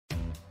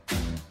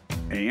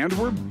And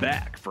we're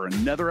back for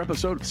another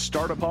episode of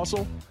Startup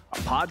Hustle, a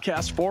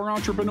podcast for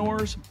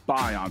entrepreneurs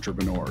by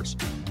entrepreneurs.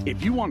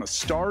 If you want to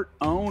start,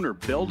 own, or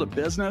build a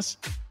business,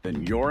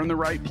 then you're in the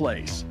right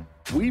place.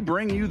 We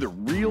bring you the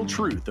real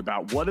truth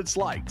about what it's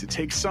like to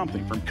take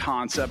something from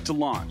concept to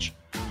launch.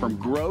 From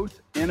growth,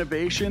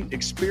 innovation,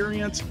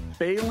 experience,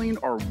 failing,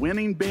 or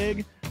winning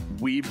big,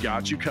 we've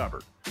got you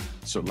covered.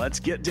 So let's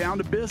get down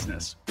to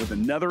business with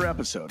another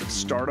episode of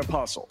Startup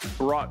Hustle,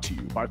 brought to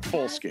you by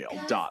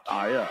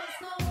Fullscale.io.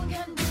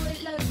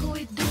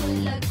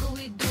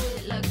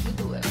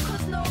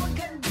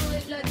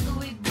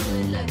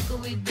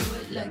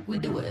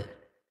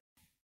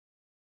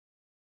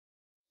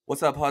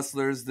 What's up,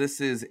 hustlers?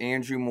 This is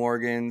Andrew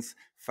Morgans,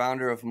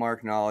 founder of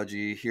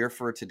Marknology, here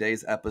for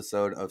today's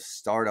episode of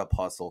Startup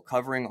Hustle,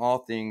 covering all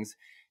things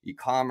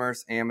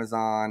e-commerce,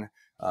 Amazon,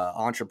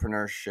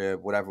 entrepreneurship,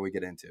 whatever we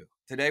get into.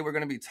 Today, we're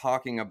going to be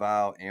talking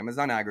about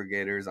Amazon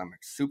aggregators. I'm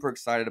super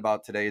excited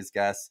about today's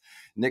guest,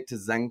 Nick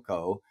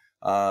Tyszenko,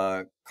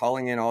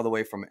 calling in all the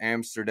way from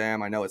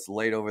Amsterdam. I know it's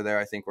late over there.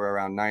 I think we're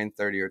around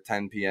 9:30 or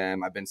 10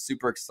 p.m. I've been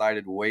super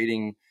excited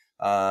waiting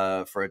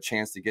for a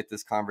chance to get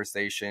this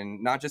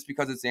conversation, not just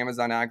because it's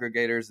Amazon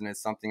aggregators and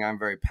it's something I'm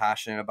very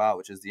passionate about,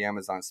 which is the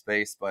Amazon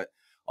space, but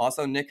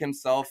also Nick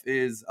himself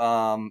is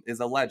a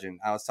legend.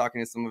 I was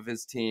talking to some of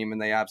his team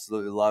and they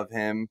absolutely love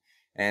him.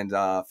 And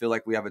feel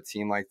like we have a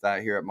team like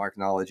that here at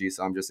Marknology.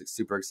 So I'm just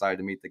super excited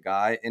to meet the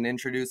guy and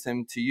introduce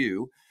him to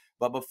you.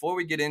 But before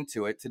we get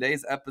into it,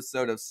 today's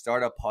episode of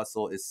Startup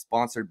Hustle is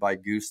sponsored by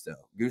Gusto.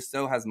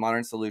 Gusto has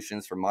modern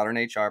solutions for modern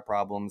HR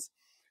problems,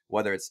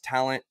 whether it's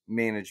talent,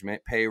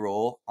 management,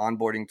 payroll,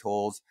 onboarding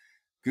tools.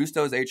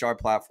 Gusto's HR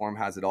platform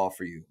has it all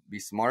for you. Be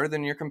smarter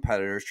than your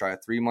competitors. Try a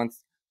 3-month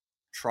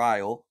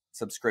trial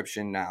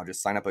subscription now.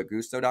 Just sign up at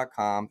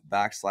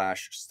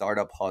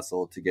gusto.com/startup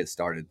hustle to get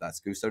started.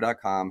 That's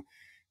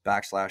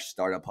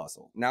gusto.com/startup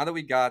hustle. Now that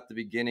we got the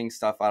beginning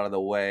stuff out of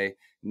the way,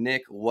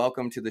 Nick,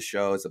 welcome to the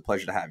show. It's a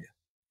pleasure to have you.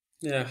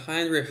 Yeah, hi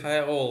Andrew, hi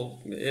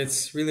all.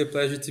 It's really a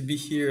pleasure to be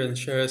here and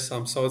share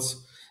some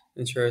thoughts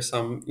and share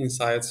some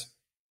insights.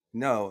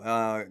 No,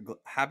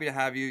 happy to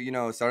have you. You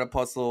know, Startup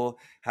Hustle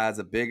has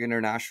a big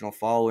international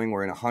following.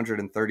 We're in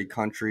 130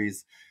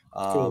 countries.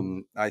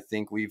 Cool. I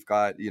think we've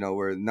got,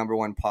 we're the number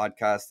one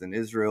podcast in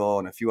Israel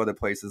and a few other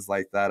places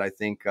like that. I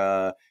think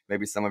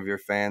maybe some of your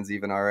fans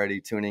even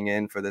already tuning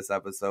in for this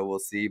episode. We'll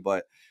see.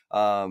 But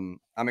I'm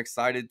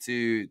excited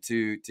to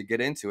get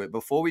into it.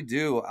 Before we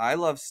do, I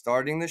love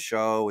starting the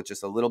show with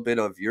just a little bit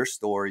of your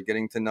story,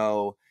 getting to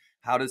know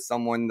how does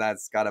someone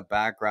that's got a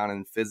background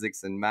in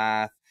physics and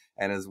math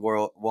and has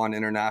won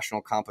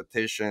international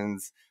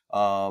competitions,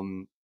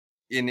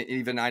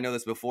 even I know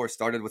this before,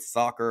 started with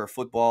soccer or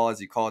football, as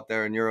you call it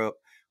there in Europe,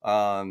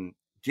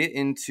 get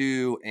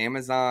into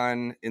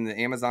Amazon, in the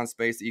Amazon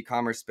space, the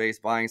e-commerce space,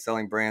 buying,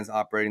 selling brands,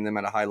 operating them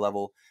at a high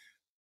level.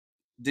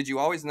 Did you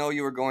always know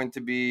you were going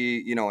to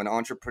be, an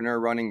entrepreneur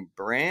running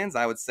brands?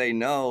 I would say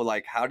no.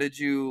 Like, how did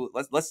you,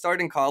 let's start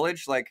in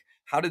college. Like,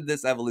 how did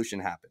this evolution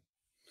happen?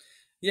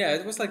 Yeah,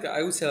 it was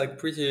I would say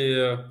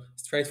pretty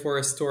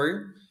straightforward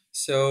story.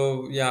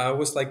 So yeah, I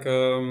was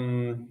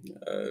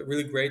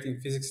really great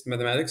in physics and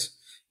mathematics,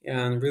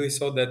 and really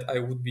thought that I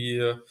would be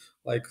a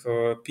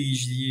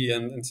PhD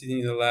and sitting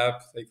in the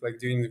lab,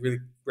 doing really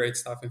great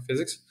stuff in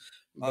physics.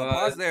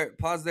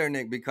 Pause there,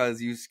 Nick,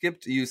 because you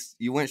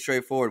went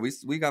straight forward.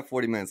 We got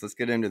 40 minutes. Let's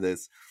get into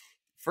this.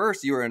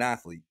 First, you were an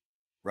athlete,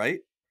 right?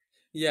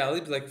 Yeah, a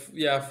little bit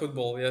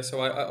football. Yeah,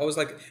 so I was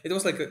it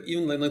was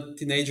even a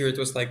teenager. It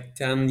was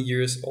 10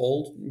 years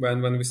old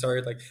when we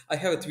started. I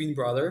have a twin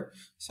brother,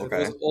 so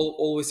okay. It was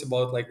always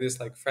about this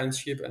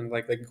friendship and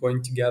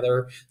going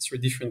together through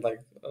different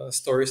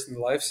stories in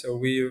life. So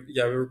we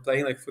were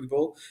playing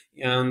football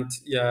and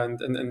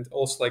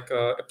also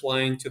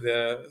applying to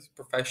the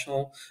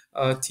professional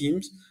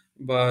teams,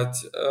 but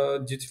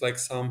due to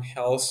some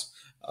health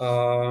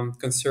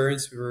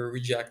concerns, we were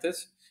rejected.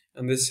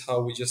 And this is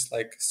how we just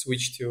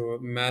switched to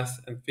math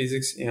and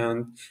physics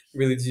and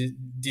really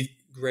did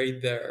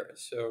great there.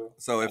 So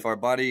if our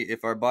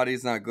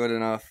body's not good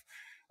enough,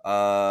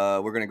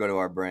 we're gonna go to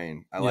our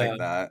brain. I like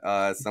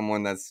that.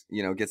 Someone that's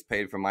gets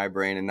paid for my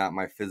brain and not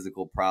my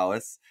physical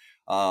prowess.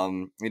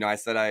 I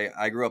said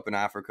I grew up in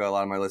Africa. A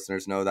lot of my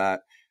listeners know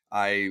that.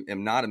 I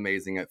am not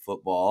amazing at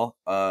football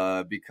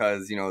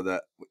because,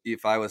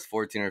 if I was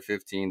 14 or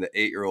 15, the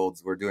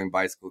 8-year-olds were doing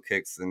bicycle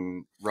kicks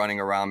and running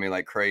around me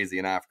like crazy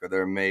in Africa.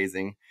 They're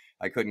amazing.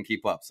 I couldn't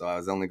keep up. So I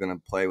was only going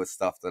to play with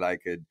stuff that I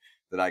could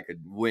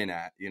win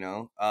at,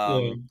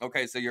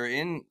 Okay. So you're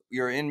in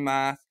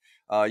math.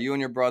 You and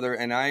your brother,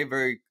 and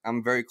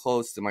I'm very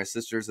close to my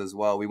sisters as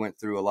well. We went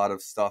through a lot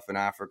of stuff in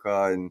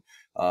Africa and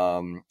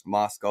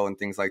Moscow and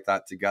things like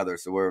that together.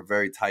 So we're a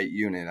very tight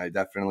unit. I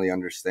definitely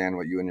understand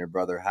what you and your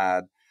brother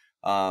had.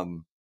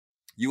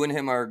 You and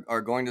him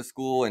are going to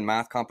school in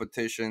math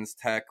competitions,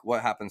 tech.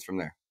 What happens from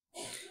there?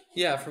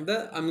 Yeah, from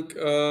that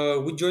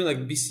we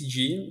joined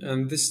BCG,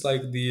 and this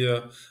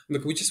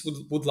we just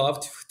would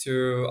love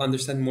to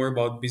understand more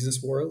about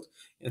business world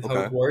and how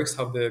Okay. it works,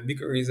 how the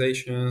big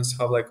organizations,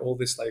 how like all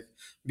this like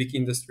big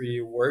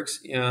industry works.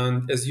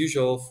 And as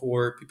usual,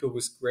 for people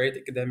with great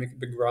academic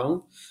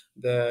background,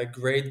 the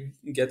great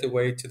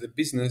getaway to the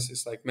business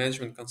is like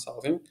management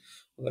consulting,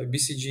 like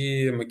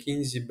BCG,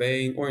 McKinsey,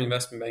 Bain, or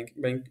investment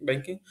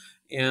banking.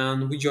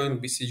 And we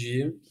joined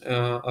BCG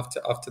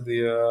after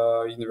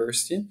the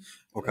university,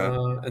 Okay.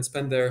 and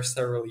spent there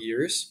several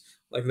years,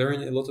 like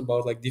learning a lot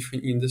about like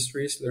different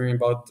industries, learning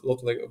about a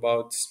lot like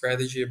about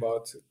strategy,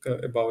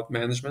 about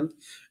management,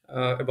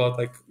 about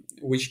like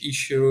which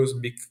issues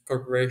big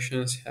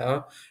corporations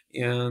have,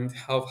 and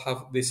how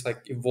this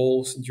like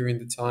evolves during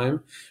the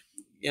time.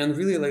 And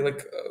really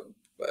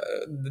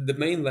the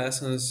main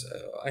lessons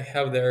I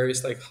have there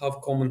is like how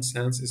common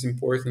sense is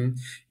important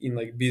in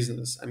like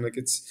business. I'm like,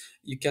 it's,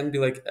 you can be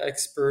like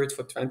expert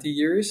for 20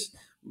 years,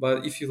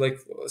 but if you like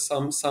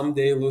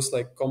someday lose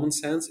like common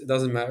sense, it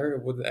doesn't matter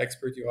what the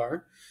expert you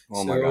are.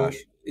 Oh my So gosh.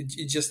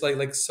 it just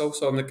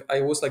so I'm like, I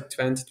was like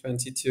 20,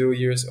 22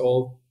 years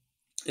old,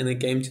 and I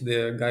came to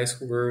the guys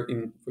who were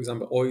in, for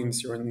example, oil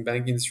industry or in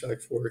banking industry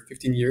like for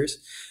 15 years.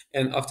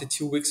 And after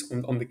 2 weeks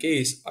on the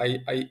case,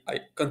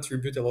 I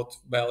contribute a lot of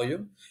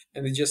value.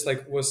 And it just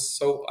like was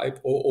so eye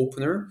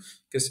opener,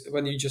 because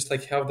when you just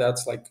like have that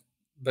like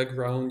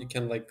background, you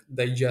can like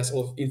digest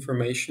all of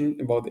information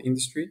about the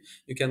industry.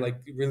 You can like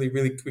really,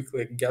 really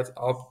quickly like, get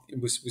up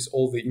with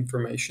all the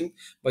information,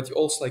 but you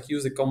also like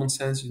use the common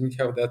sense. You didn't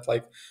have that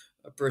like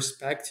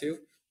perspective.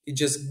 It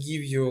just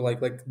give you like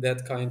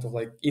that kind of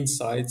like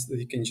insights that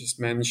you can just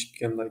manage,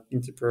 you can like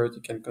interpret,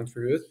 you can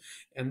contribute.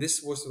 And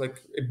this was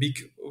like a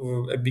big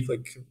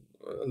like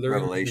learning for me,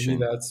 Revelation.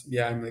 that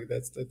yeah, I'm like,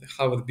 that's that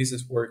how the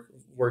business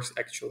works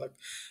actually.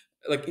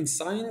 Like in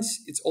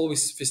science, it's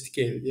always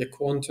sophisticated, yeah,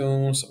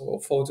 quantums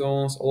or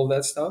photons, all of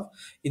that stuff.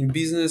 In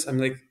business, I'm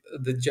like,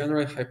 the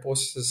general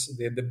hypothesis,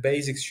 the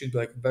basics should be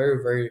like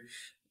very, very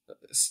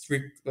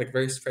strict, like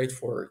very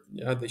straightforward.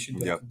 Yeah, they should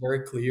be like Yep.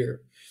 very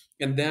clear,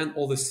 and then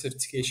all the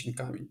sophistication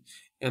coming.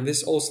 And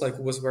this also like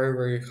was very,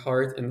 very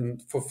hard.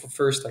 And for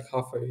first like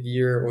half a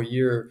year or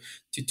year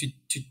to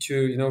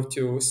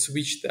to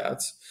switch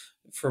that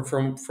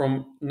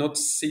from not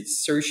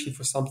searching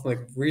for something like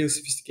really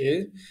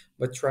sophisticated,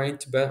 but trying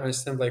to better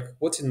understand like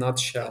what's a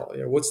nutshell.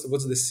 Yeah, what's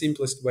the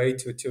simplest way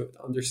to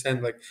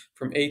understand like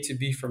from A to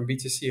B, from B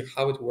to C,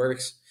 how it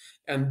works,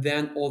 and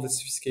then all the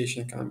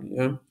sophistication coming.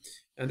 Yeah,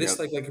 and this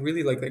Yep. like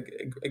really like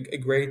a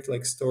great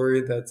like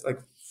story that like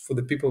for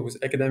the people with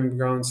academic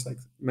backgrounds, like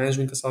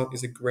management consult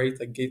is a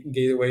great like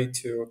gateway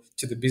to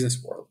the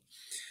business world.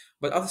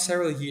 But after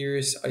several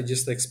years, I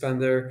just like spent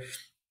there.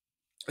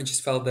 I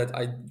just felt that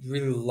I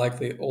really like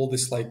all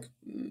this like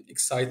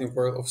exciting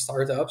world of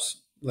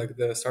startups, like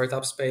the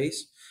startup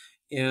space.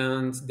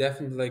 And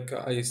definitely like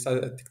I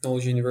started at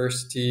technology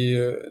university,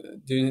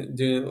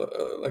 doing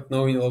like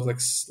knowing a lot of like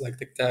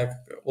tech,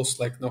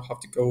 also like know how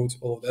to code,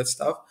 all of that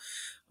stuff.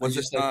 I Was it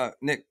just like,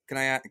 Nick, can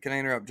I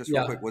interrupt just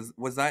real yeah, quick?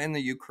 Was that in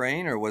the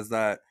Ukraine or was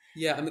that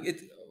yeah, I mean it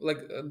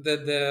like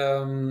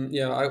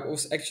yeah, I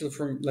was actually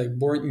from like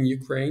born in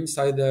Ukraine,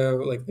 started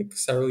like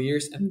several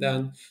years, and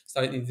then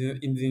started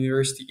in the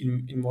university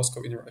in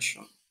Moscow in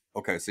Russia.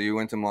 okay, so you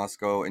went to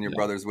Moscow and your Yeah,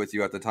 brother's with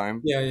you at the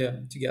time? yeah,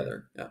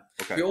 together. Yeah,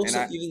 we Okay. And also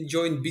I even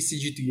joined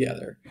BCG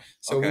together.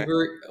 So we okay.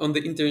 were on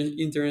the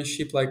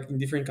internship like in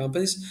different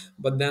companies,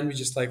 but then we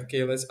just like,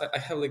 okay, I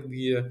have like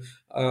the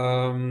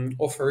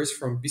offers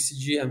from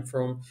BCG and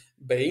from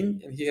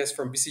Bain, and he has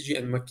from BCG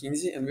and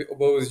McKinsey, and we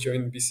both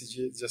joined BCG.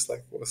 It just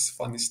like was a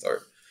funny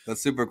start.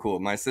 That's super cool.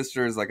 My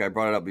sister's like I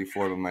brought it up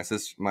before, but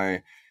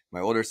my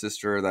older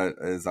sister that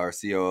is our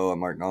COO at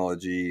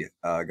Marknology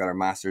got her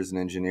master's in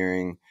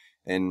engineering,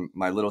 and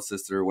my little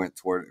sister went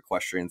toward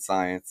equestrian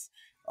science.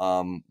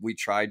 We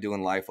tried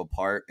doing life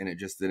apart, and it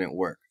just didn't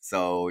work.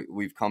 So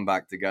we've come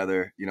back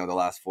together, the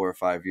last 4 or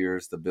 5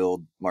 years to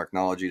build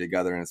Marknology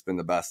together, and it's been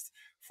the best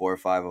 4 or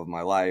 5 of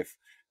my life.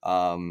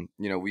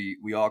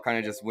 We all kind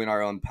of just went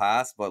our own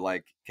paths, but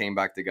like came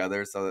back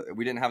together. So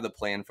we didn't have the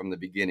plan from the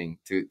beginning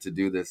to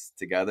do this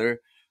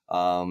together.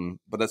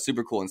 But that's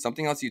super cool. And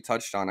something else you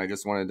touched on, I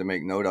just wanted to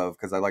make note of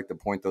because I like to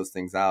point those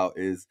things out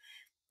is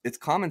it's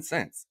common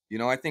sense.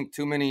 I think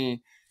too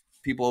many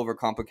people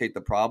overcomplicate the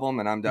problem,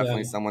 and I'm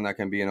definitely Yeah, someone that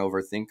can be an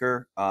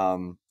overthinker.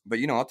 But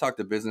I'll talk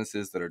to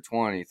businesses that are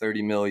 20,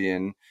 30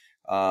 million,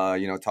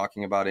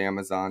 talking about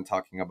Amazon,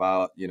 talking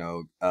about,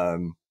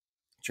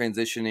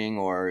 transitioning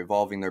or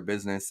evolving their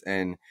business.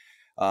 And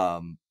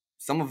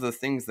some of the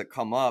things that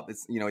come up,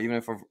 it's even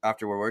if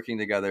after we're working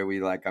together,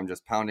 I'm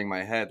just pounding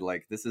my head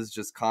like this is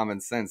just common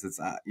sense. It's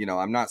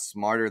I'm not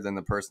smarter than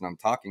the person I'm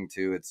talking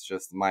to. It's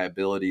just my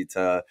ability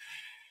to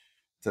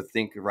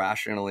think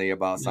rationally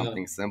about yeah.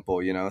 something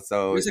simple.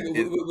 So It's like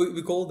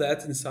we call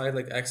that inside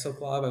like Excel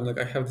Club. And like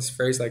I have this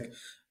phrase like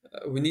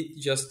we need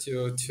just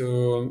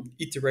to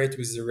iterate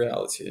with the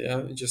reality.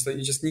 Yeah, just like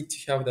you just need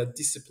to have that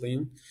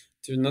discipline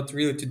to not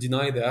really to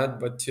deny that,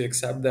 but to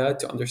accept that,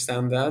 to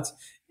understand that,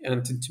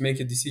 and to make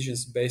your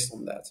decisions based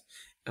on that.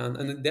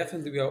 and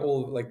definitely we are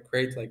all like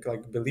great like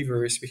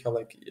believers. We have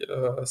like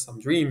some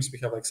dreams, we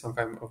have like some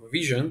kind of a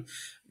vision,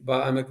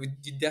 but I'm like we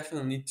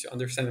definitely need to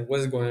understand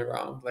what's going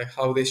around, like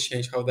how this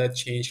changed, how that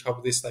changed, how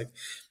this like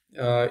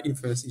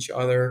influence each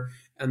other.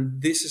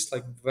 And this is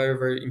like very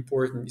very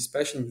important,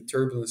 especially in the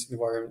turbulence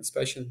environment,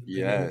 especially in the new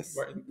Yes.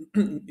 Like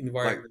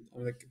environment. I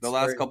mean, like the it's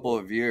last very couple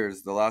important.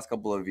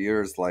 of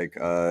years, like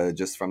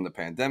just from the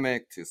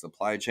pandemic to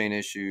supply chain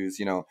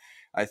issues,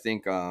 I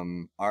think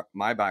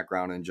my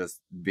background in just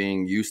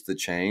being used to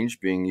change,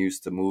 being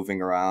used to moving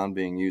around,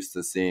 being used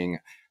to seeing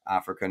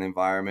African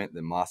environment,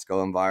 the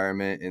Moscow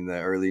environment in the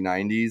early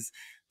 90s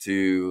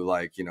to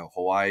like,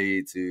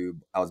 Hawaii to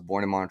I was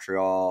born in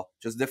Montreal,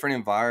 just different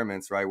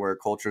environments, right? Where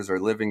cultures are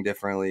living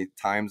differently,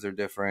 times are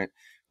different.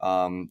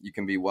 You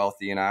can be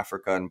wealthy in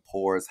Africa and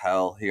poor as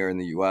hell here in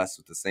the U.S.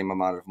 with the same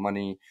amount of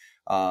money.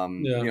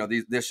 Yeah,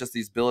 There's just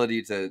the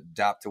ability to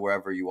adapt to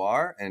wherever you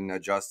are and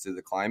adjust to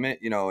the climate.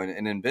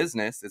 And in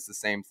business, it's the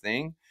same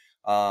thing.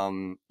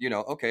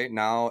 Okay,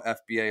 now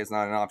FBA is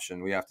not an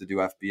option. We have to do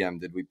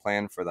FBM. Did we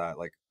plan for that?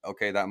 Like,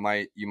 okay,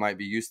 you might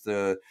be used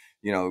to,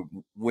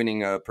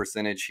 winning a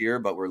percentage here,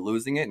 but we're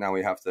losing it. Now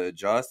we have to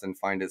adjust and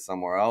find it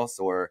somewhere else.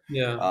 Or,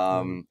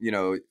 yeah,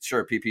 yeah,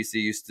 sure, PPC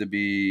used to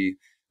be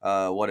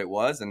what it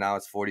was, and now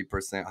it's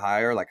 40%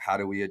 higher. Like, how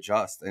do we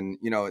adjust? And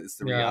it's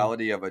the yeah,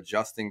 reality of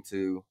adjusting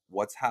to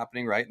what's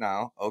happening right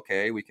now.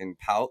 Okay, we can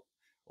pout,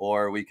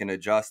 or we can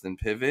adjust and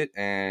pivot,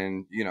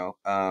 and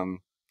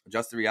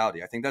adjust the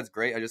reality. I think that's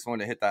great. I just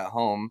wanted to hit that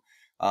home,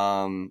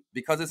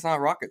 because it's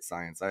not rocket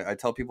science. I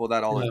tell people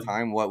that all the yeah,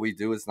 time. What we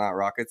do is not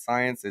rocket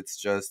science. It's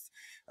just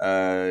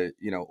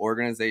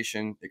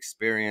organization,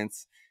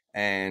 experience,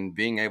 and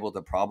being able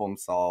to problem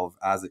solve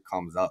as it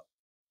comes up.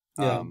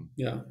 yeah, um,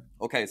 yeah.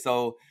 Okay,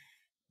 so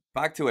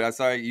back to it. I'm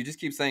sorry, you just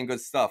keep saying good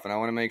stuff, and I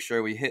want to make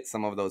sure we hit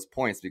some of those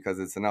points because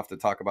it's enough to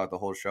talk about the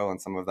whole show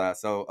and some of that.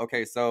 So,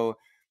 okay, so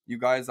you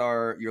guys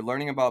you're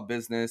learning about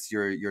business.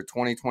 You're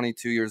 20,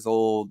 22 years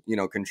old,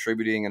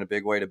 contributing in a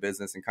big way to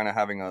business and kind of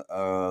having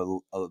a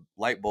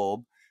light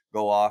bulb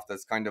go off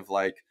that's kind of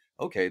like,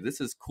 okay, this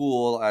is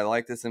cool. I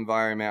like this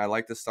environment. I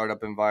like the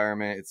startup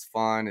environment. It's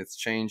fun. It's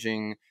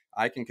changing.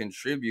 I can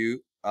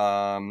contribute.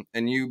 And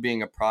you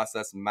being a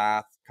process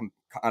math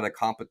at a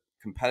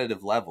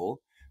competitive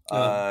level,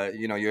 Yeah.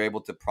 you're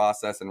able to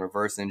process and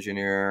reverse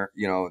engineer,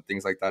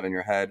 things like that in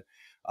your head.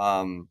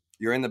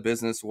 You're in the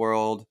business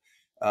world.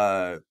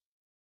 uh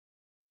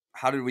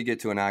how did we get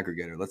to an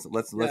aggregator? Let's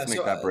Yeah, make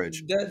so that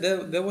bridge.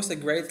 there was a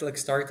great like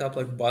startup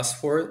like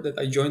Bus4 that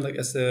I joined like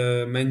as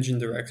a managing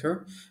director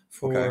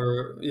Okay.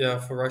 for, yeah,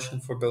 for Russia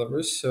and for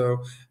Belarus.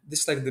 So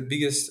this is like the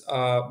biggest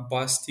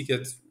bus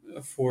ticket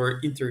for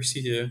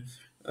intercity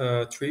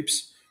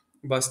trips,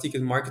 bus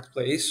ticket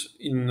marketplace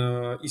in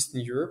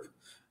Eastern Europe.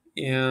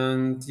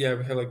 And yeah,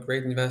 we have like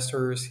great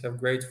investors, have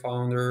great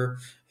founder,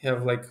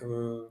 have like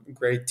a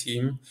great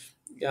team.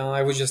 Yeah,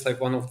 I was just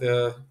like one of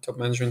the top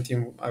management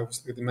team. I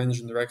was like the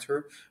managing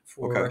director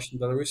for Okay. Russian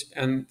Belarus,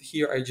 and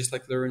here I just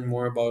like learn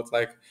more about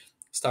like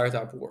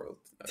startup world,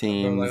 about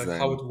Teams like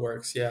how and it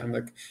works. Yeah, and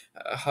like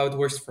how it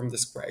works from the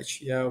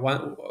scratch. Yeah,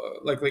 one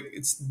like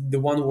it's the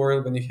one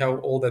world when you have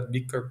all that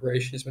big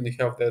corporations, when you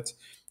have that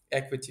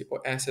equity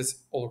or assets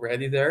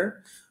already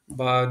there.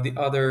 But the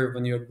other,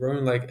 when you're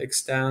growing like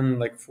extend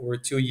like for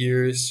 2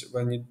 years,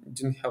 when you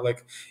didn't have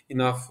like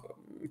enough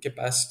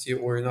capacity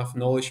or enough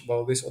knowledge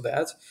about this or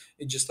that,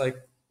 it's just like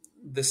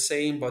the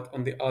same but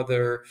on the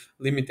other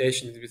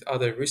limitations, with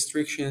other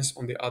restrictions,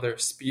 on the other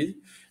speed.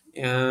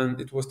 And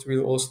it was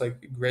really also like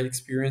a great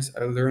experience.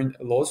 I learned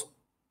a lot,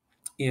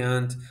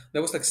 and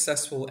that was like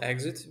successful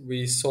exit.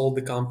 We sold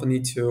the company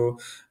to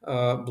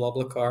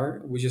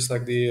BlaBlaCar, which is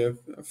like the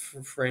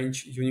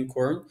French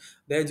unicorn.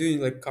 They're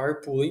doing like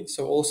carpooling,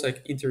 so also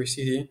like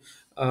intercity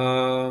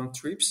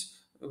trips.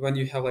 When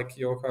you have like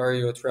your car,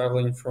 you're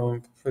traveling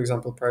from, for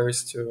example,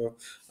 Paris to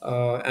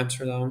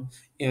Amsterdam,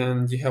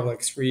 and you have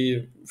like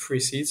three free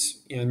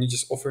seats, and you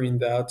just offering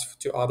that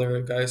to other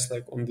guys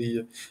like on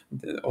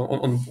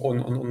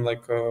on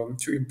like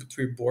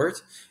trip board,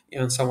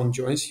 and someone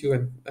joins you,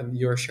 and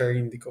you're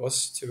sharing the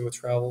costs to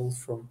travel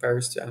from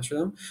Paris to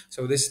Amsterdam.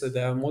 So this is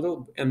the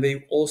model, and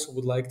they also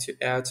would like to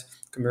add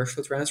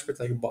commercial transport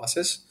like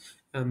buses.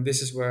 And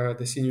this is where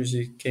the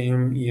synergy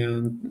came,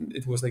 and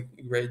it was like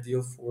a great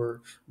deal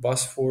for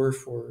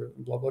Bus4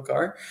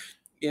 BlaBlaCar.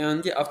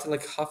 And yeah, after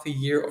like half a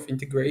year of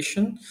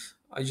integration,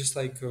 I just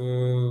like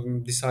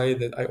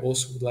decided that I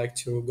also would like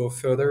to go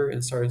further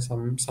and start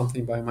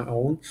something by my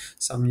own,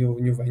 some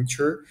new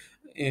venture.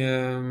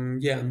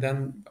 Yeah, and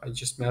then I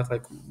just met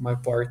like my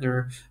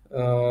partner,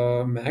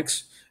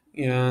 Max,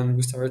 and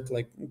we started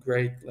like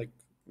great like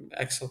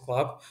Excel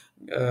Club,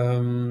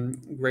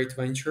 great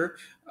venture.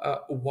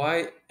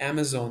 Why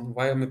Amazon?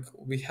 Why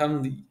we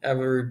haven't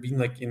ever been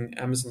like in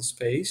Amazon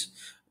space,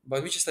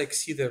 but we just like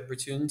see the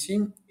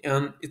opportunity,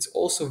 and it's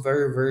also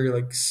very very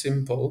like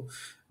simple.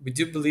 We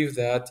do believe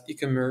that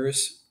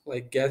e-commerce,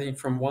 like getting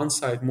from one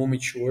side more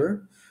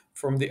mature,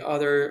 from the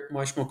other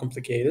much more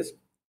complicated.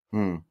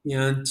 hmm.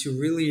 And to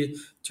really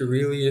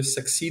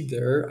succeed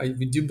there,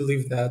 we do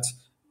believe that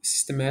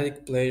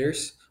systematic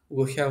players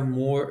will have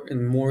more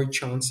and more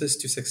chances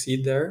to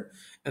succeed there,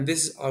 and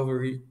this is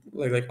our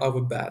like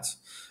our bet.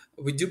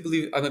 We do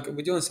believe,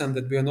 we do understand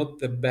that we are not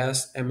the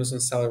best Amazon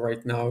seller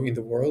right now in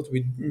the world.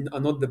 We are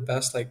not the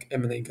best like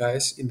M&A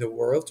guys in the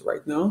world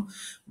right now,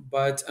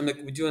 but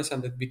we do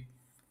understand that we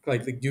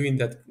like doing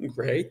that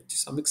great to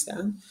some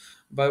extent.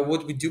 But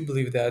what we do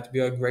believe that we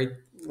are great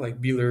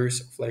like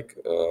builders of like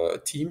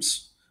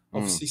teams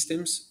of Mm.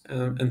 systems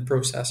and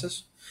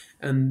processes.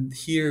 And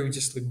here we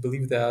just like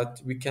believe that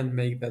we can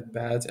make that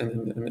bet,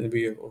 and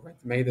we already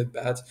made that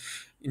bet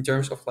in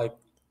terms of like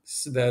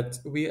that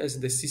we as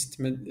the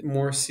system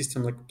more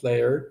system like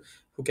player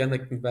who can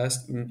like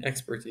invest in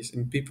expertise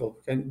in people,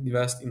 who can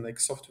invest in like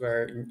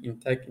software, in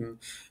tech,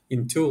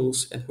 in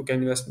tools, and who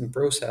can invest in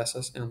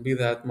processes and be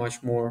that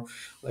much more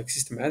like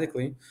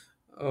systematically.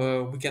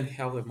 We can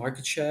have the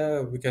market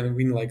share, we can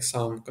win like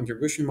some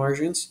contribution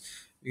margins,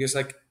 because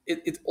like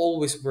it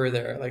always were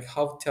there, like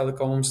how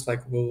telecoms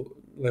like will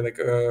like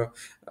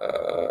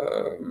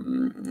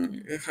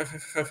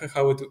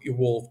how it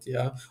evolved,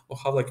 yeah, or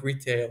how like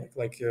retail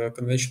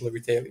conventional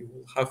retail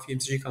evolved, how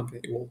FMCG company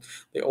evolved.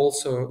 They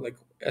also like,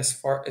 as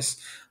far as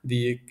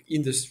the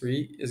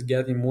industry is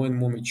getting more and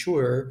more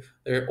mature,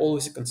 there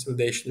always a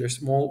consolidation,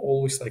 there's more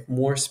always like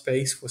more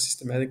space for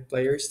systematic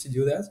players to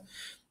do that.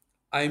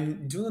 I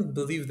do not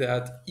believe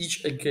that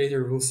each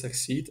aggregator will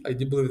succeed. I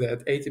do believe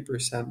that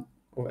 80%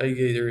 of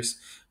aggregators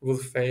will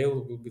fail,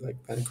 will be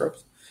like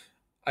bankrupt.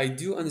 I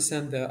do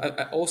understand that.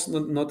 I also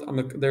not I'm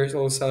like, there's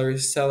also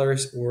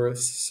sellers or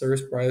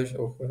service providers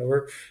or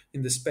whatever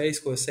in the space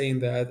who are saying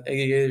that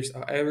aggregators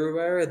are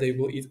everywhere. They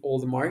will eat all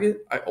the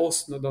market. I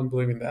also don't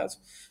believe in that,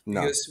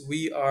 No. because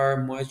we are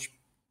much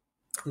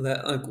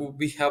like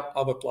we have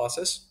other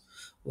pluses,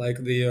 like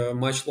the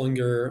much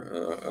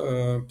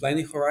longer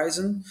planning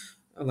horizon,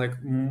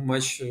 like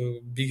much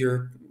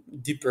bigger,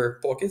 deeper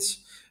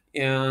pockets,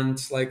 and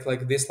like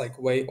this like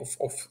way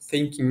of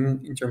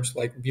thinking in terms of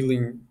like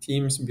building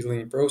teams,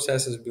 building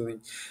processes,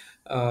 building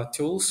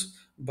tools.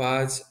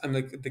 But I'm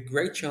like the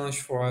great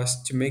challenge for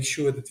us to make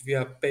sure that we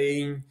are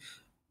paying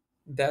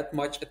that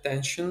much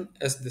attention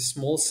as the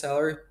small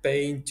seller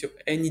paying to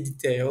any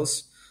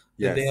details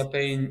that they Yes. are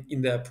paying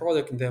in their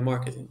product and their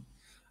marketing.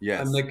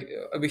 I'm Yes. like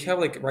we have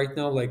like right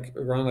now like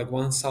around like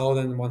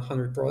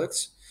 1,100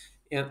 products,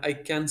 and I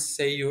can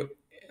say you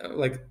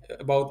like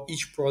about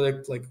each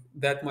product like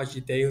that much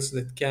details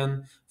that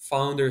can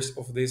founders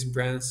of these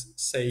brands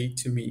say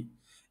to me.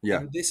 Yeah.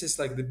 And this is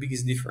like the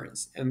biggest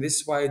difference, and this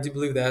is why I do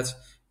believe that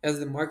as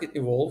the market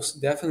evolves,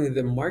 definitely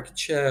the market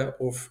share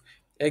of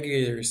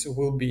aggregators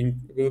will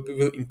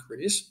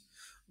increase,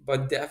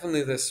 but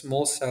definitely the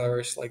small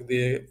sellers, like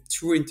the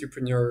true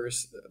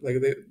entrepreneurs, like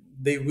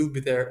they will be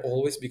there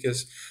always,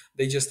 because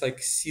they just like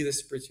see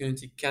this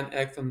opportunity, can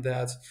act on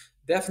that,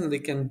 definitely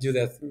can do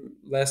that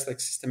less like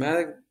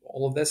systematic,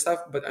 all of that stuff.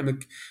 But I mean,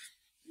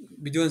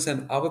 we do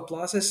understand our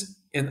pluses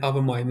and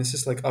our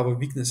minuses, like our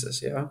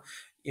weaknesses, yeah.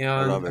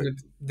 I And love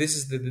it. this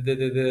is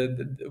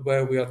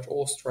where we are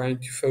also trying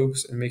to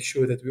focus and make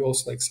sure that we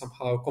also like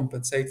somehow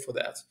compensate for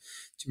that,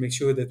 to make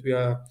sure that we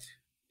are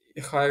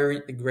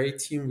hiring a great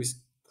team with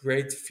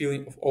great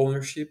feeling of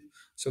ownership.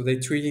 So they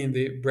treating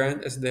the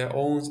brand as their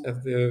own,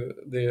 as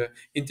the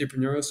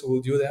entrepreneurs who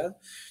will do that.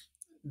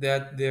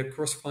 That the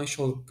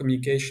cross-functional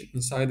communication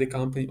inside the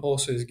company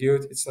also is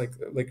good. It's like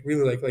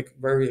really like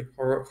very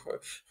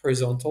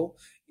horizontal,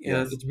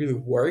 and Yes. it really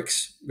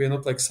works. We're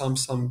not like some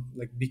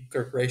like big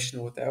corporation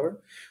or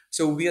whatever.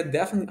 So we are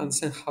definitely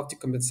understand how to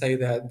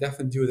compensate that.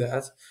 Definitely do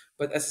that.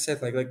 But as I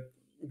said, like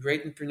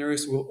great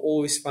entrepreneurs will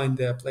always find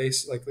their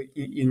place like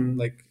in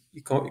like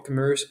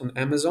e-commerce on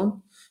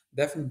Amazon.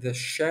 Definitely the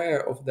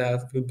share of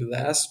that will be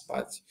less,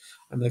 but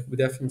I'm like we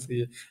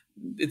definitely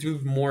it will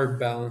be more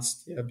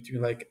balanced, yeah,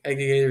 between like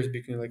aggregators,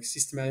 between like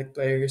systematic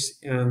players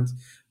and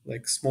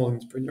like small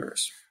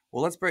entrepreneurs.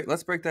 Well, let's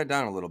break that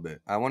down a little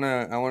bit. I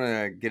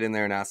wanna get in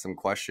there and ask some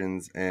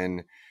questions.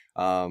 And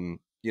I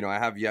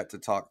have yet to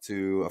talk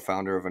to a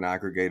founder of an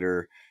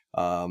aggregator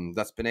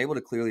that's been able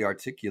to clearly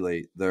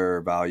articulate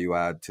their value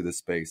add to the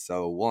space.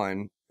 So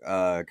one,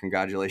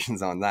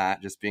 congratulations on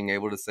that. Just being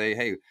able to say,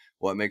 hey,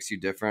 what makes you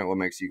different? What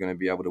makes you going to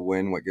be able to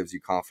win? What gives you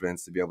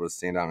confidence to be able to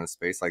stand out in a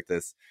space like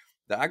this?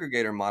 The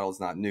aggregator model is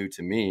not new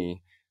to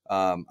me.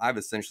 I've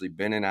essentially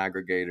been an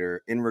aggregator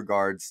in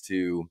regards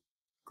to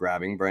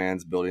grabbing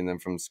brands, building them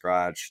from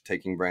scratch,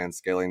 taking brands,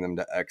 scaling them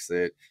to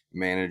exit,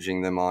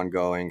 managing them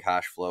ongoing,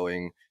 cash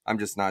flowing. I'm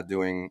just not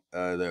doing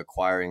the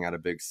acquiring at a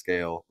big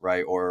scale,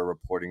 right? Or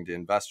reporting to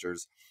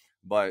investors.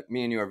 But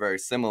me and you are very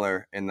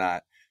similar in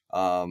that,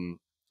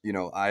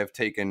 I've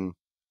taken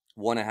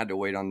one, I had to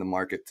wait on the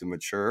market to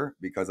mature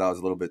because I was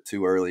a little bit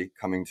too early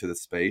coming to the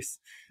space.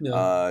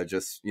 Yeah,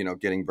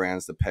 Getting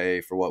brands to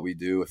pay for what we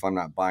do. If I'm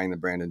not buying the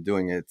brand and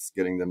doing it, it's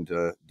getting them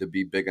to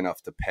be big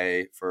enough to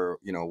pay for,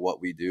 what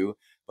we do.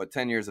 But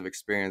 10 years of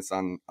experience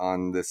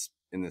on this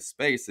in this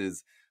space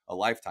is a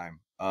lifetime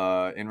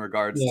in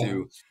regards yeah,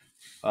 to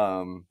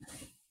um,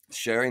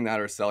 sharing that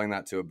or selling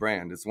that to a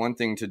brand. It's one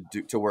thing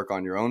to work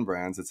on your own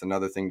brands. It's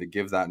another thing to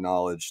give that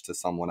knowledge to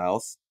someone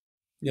else.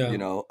 Yeah.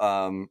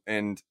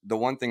 And the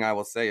one thing I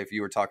will say, if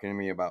you were talking to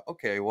me about,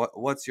 okay,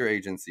 what's your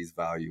agency's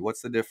value?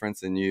 What's the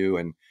difference in you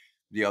and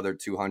the other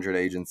 200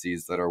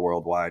 agencies that are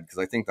worldwide? Because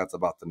I think that's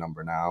about the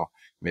number now,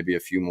 maybe a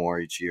few more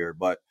each year.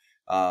 But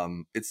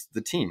it's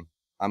the team.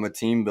 I'm a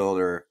team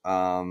builder.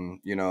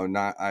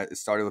 Not I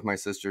started with my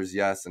sisters,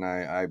 yes, and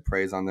I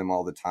praise on them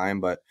all the time.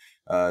 But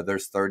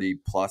there's 30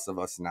 plus of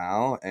us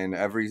now, and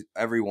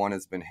everyone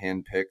has been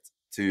handpicked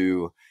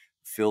to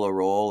fill a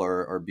role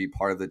or be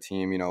part of the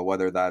team.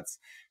 Whether that's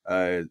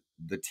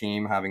the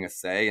team having a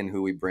say in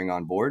who we bring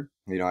on board.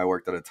 I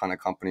worked at a ton of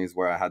companies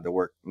where I had to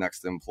work next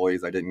to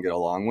employees I didn't get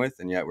along with,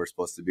 and yet we're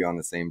supposed to be on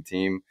the same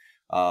team.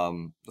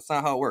 That's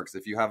not how it works.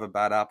 If you have a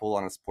bad apple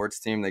on a sports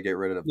team, they get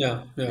rid of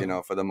Yeah. Yeah.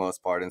 them, for the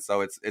most part. And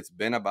so it's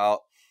been about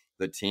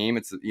the team.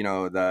 It's,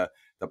 the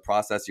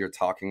process you're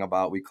talking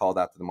about. We call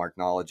that the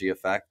Marknology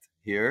effect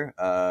here.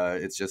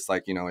 It's just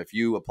like, if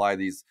you apply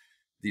these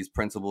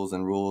principles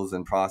and rules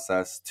and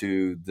process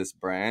to this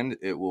brand,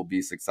 it will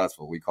be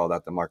successful. We call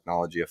that the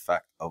Marknology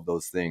effect of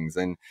those things.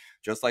 And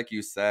just like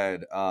you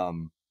said,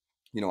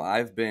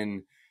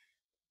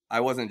 I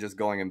wasn't just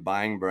going and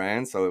buying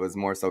brands, so it was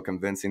more so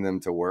convincing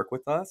them to work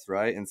with us,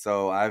 right? And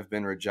so I've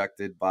been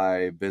rejected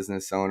by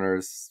business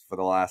owners for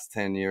the last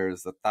 10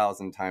 years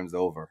 1,000 times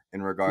over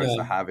in regards to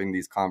Yeah. having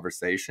these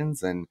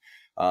conversations and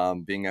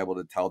being able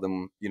to tell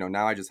them,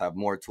 now I just have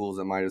more tools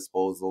at my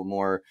disposal,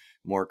 more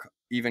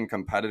even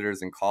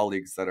competitors and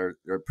colleagues that are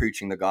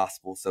preaching the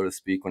gospel, so to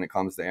speak, when it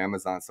comes to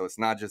Amazon. So it's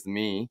not just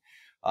me,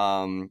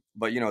 but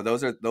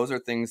those are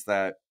things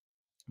that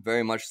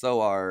very much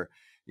so are,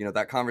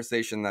 that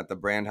conversation that the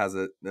brand has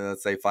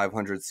let's say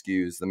 500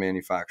 SKUs, the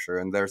manufacturer,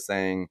 and they're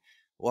saying,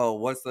 well,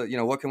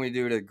 what can we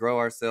do to grow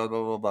our sales,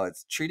 blah, blah, blah.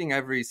 It's treating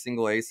every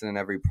single ASIN and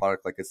every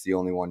product like it's the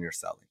only one you're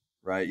selling,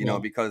 right? Yeah.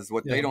 Because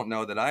what they Yeah. don't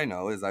know that I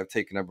know is I've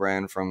taken a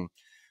brand from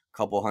a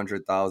couple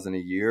 100,000 a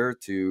year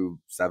to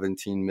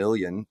 17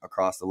 million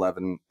across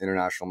 11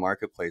 international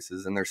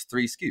marketplaces, and there's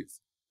 3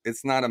 SKUs.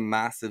 It's not a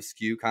massive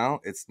SKU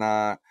count. It's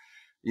not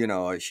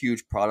a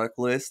huge product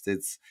list.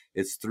 It's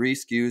 3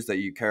 SKUs that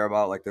you care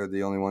about like they're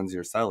the only ones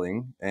you're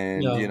selling,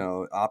 and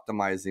Yeah.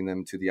 optimizing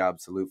them to the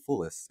absolute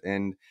fullest.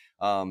 And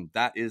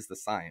that is the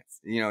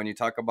science. And you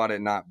talk about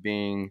it not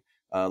being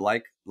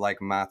like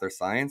math or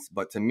science,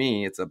 but to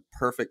me it's a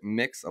perfect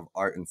mix of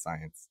art and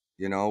science,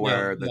 Yeah.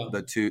 where Yeah.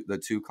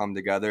 the two come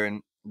together.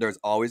 And there's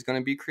always going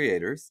to be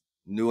creators,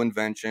 new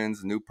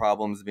inventions, new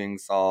problems being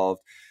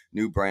solved,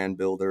 new brand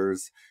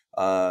builders.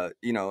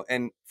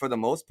 And for the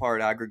most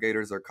part,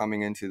 aggregators are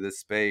coming into this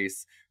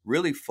space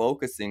really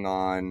focusing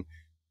on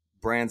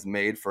brands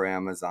made for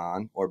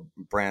Amazon or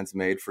brands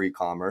made for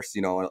e-commerce.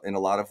 In a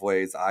lot of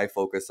ways, I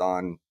focus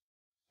on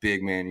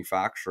big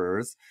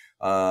manufacturers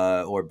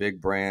or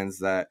big brands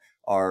that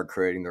are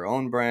creating their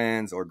own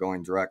brands or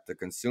going direct to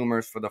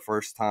consumers for the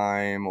first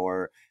time,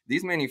 or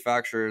these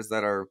manufacturers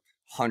that are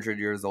 100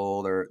 years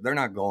old, or they're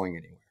not going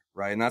anywhere.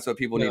 Right. And that's what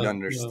people need to Yeah. Yeah.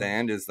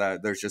 understand, is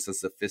that there's just a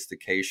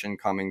sophistication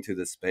coming to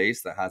the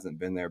space that hasn't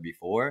been there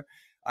before.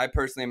 I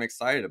personally am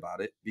excited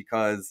about it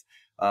because,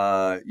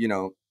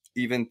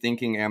 even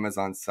thinking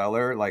Amazon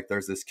seller, like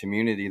there's this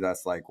community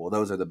that's like, well,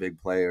 those are the big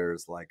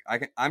players. Like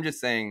I'm just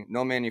saying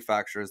no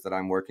manufacturers that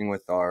I'm working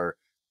with are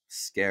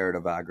scared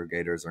of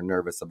aggregators or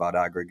nervous about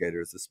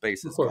aggregators. The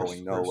space Of is course.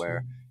 going Of course.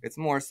 nowhere. It's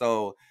more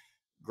so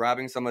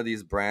grabbing some of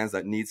these brands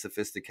that need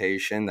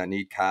sophistication, that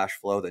need cash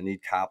flow, that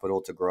need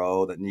capital to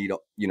grow, that need,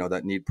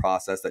 that need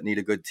process, that need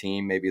a good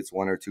team. Maybe it's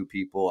 1 or 2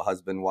 people, a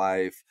husband,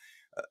 wife,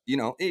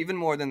 even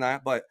more than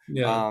that. But,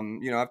 Yeah.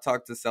 I've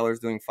talked to sellers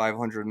doing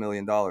 $500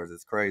 million.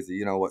 It's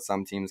crazy, what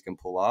some teams can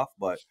pull off.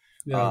 But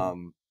Yeah.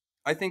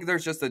 I think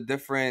there's just a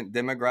different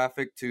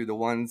demographic to the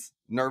ones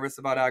nervous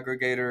about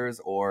aggregators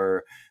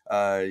or,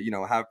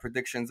 have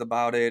predictions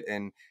about it.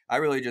 And I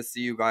really just see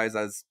you guys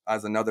as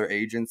another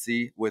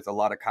agency with a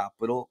lot of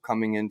capital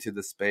coming into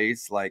the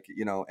space. Like,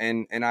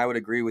 and I would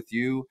agree with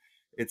you.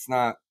 It's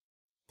not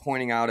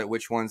pointing out at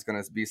which one's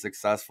going to be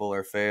successful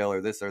or fail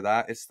or this or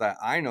that. It's that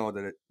I know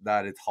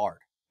that it's hard.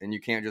 And you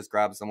can't just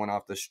grab someone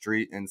off the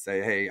street and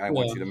say, hey, I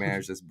want Yeah. you to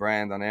manage this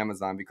brand on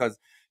Amazon, because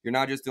you're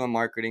not just doing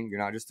marketing, you're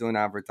not just doing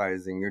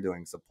advertising, you're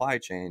doing supply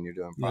chain, you're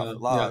doing Yeah. profit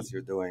Yeah. loss,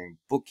 you're doing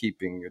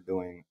bookkeeping, you're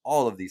doing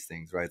all of these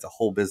things, right? It's a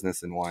whole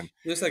business in one.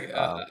 Just like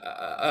Um,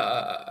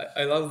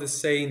 I love the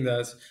saying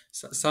that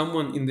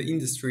someone in the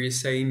industry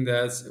is saying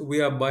that we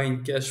are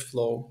buying cash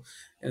flow,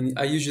 and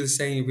I usually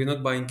saying we're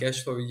not buying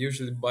cash flow. We're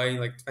usually buying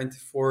like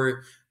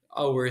 24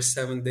 hours,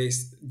 7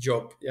 days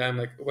job. Yeah, I'm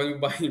like, when you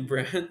buy a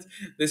brand,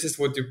 this is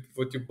what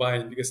you're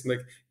buying, because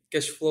like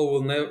cash flow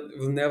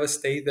will never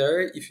stay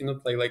there if you're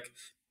not like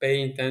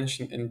paying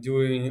attention and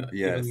doing even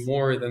yes.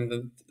 more than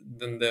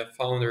the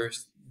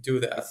founders do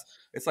that.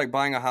 It's like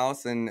buying a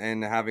house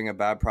and having a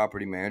bad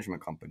property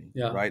management company,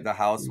 Yeah. right? The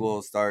house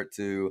will start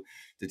to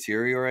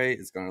deteriorate.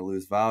 It's going to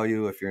lose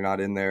value if you're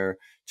not in there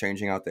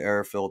changing out the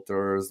air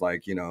filters,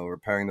 like,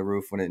 repairing the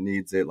roof when it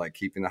needs it, like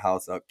keeping the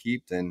house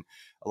upkeep. And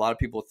a lot of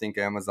people think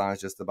Amazon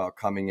is just about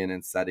coming in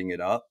and setting it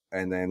up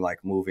and then like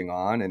moving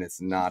on. And it's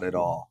not at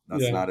all.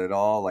 That's Yeah. not at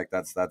all. Like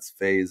that's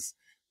phase,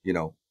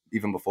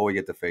 even before we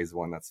get to phase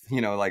one. That's,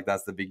 like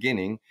that's the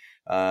beginning.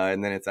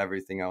 And then it's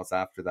everything else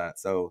after that.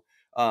 So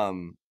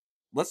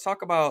let's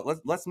talk about,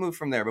 let's move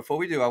from there. Before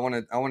we do, I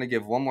want to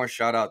give one more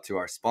shout out to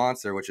our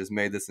sponsor, which has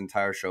made this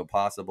entire show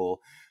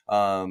possible.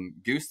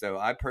 Gusto.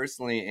 I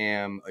personally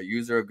am a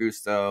user of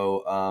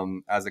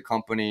Gusto as a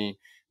company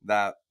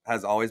that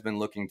has always been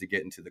looking to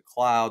get into the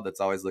cloud, that's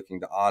always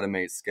looking to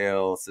automate,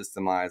 scale,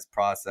 systemize,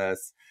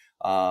 process.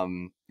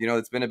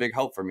 It's been a big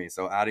help for me.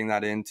 So adding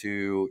that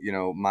into,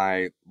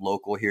 my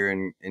local here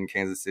in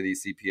Kansas City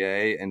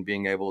CPA, and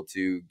being able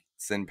to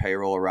send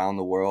payroll around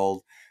the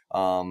world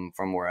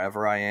from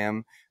wherever I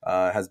am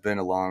has been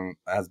a long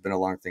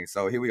thing.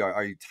 So here we are.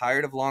 Are you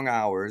tired of long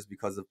hours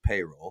because of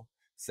payroll?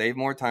 Save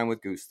more time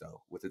with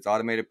Gusto. With its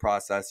automated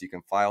process, you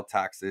can file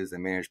taxes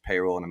and manage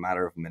payroll in a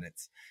matter of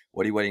minutes.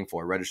 What are you waiting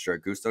for? Register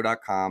at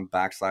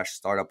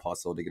gusto.com/startup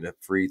hustle to get a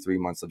free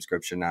 3-month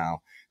subscription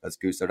now. That's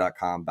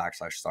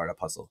gusto.com/startup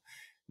hustle.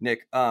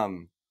 Nick,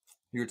 you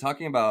were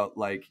talking about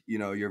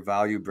your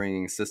value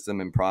bringing system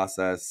and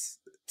process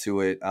to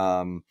it.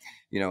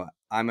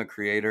 I'm a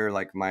creator.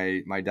 Like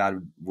my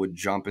dad would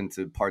jump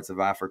into parts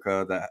of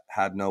Africa that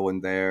had no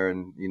one there,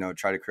 and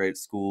try to create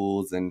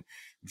schools and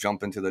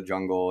jump into the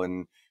jungle.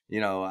 And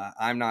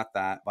I'm not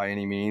that by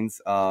any means,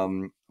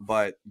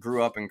 but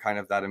grew up in kind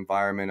of that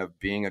environment of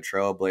being a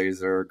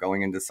trailblazer,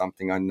 going into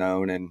something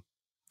unknown and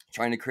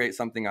trying to create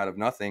something out of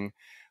nothing.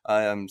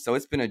 So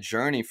it's been a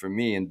journey for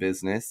me in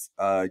business,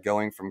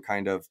 going from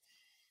kind of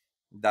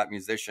that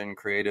musician,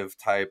 creative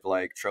type,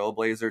 like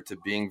trailblazer, to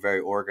being very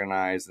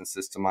organized and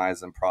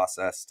systemized and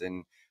processed,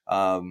 and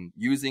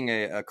using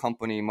a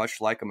company much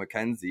like a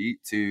McKinsey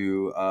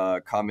to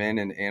come in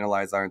and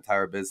analyze our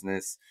entire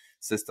business,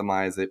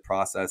 systemize it,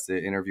 process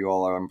it, interview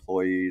all our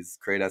employees,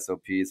 create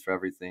SOPs for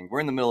everything. We're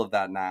in the middle of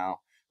that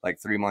now, like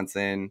 3 months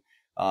in.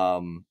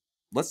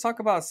 Let's talk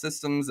about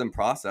systems and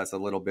process a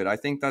little bit. I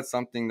think that's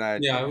something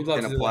that I would love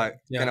can to apply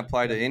do that.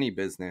 apply to any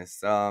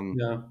business.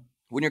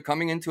 When you're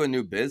coming into a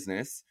new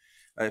business,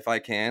 if I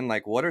can,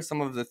 what are some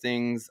of the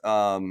things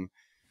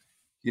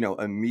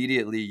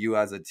immediately you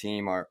as a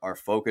team are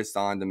focused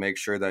on to make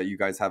sure that you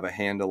guys have a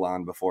handle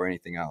on before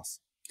anything else?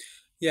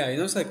 Yeah,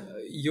 it's like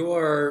you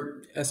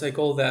are, as I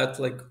call that,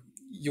 like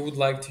you would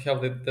like to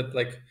have that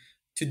like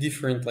two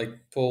different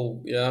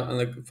pole,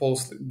 and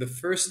poles. The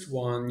first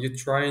one, you're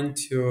trying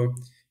to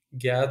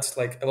get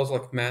a lot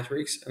of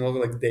metrics and a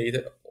lot of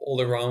data all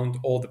around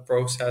all the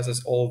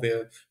processes, all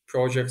the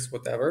projects,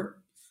 whatever.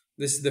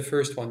 This is the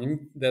first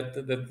one.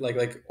 That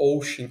like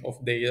ocean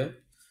of data.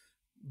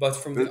 But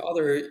from the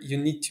other, you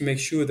need to make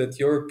sure that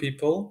your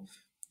people,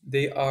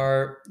 they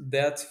are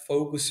that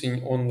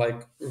focusing on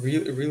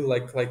real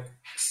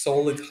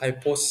solid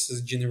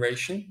hypothesis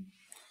generation.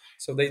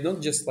 So they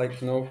don't just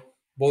boil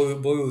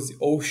the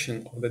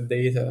ocean of the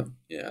data.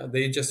 Yeah,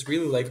 they just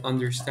really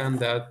understand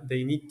that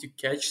they need to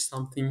catch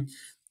something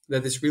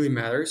that is really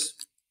matters.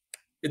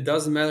 It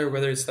doesn't matter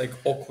whether it's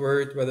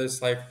awkward, whether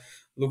it's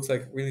looks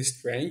really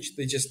strange.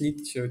 They just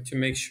need to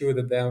make sure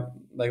that their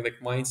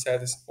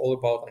mindset is all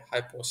about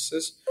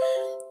hypothesis.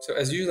 So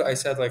as usual, I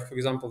said, for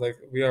example,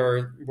 we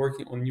are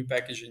working on new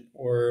packaging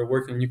or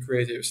working on new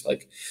creatives.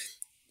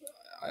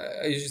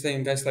 I usually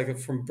think that's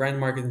from brand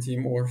marketing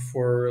team or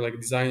for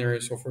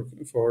designers or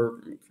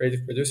for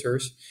creative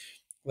producers.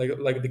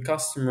 The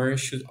customer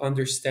should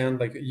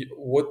understand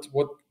what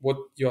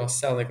you are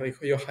selling,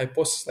 your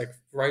hypothesis,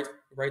 right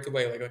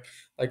away,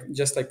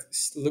 just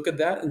look at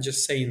that and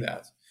just saying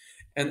that,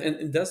 and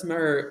it doesn't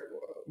matter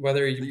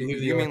whether you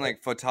believe you mean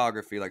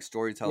photography,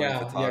 storytelling,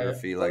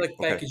 photography,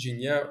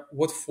 packaging,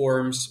 what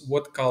forms,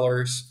 what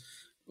colors,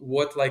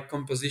 what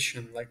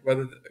composition,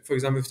 whether, for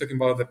example, if you're talking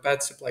about the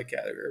pet supply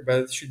category,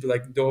 whether it should be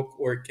dog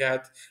or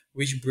cat,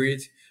 which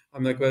breed,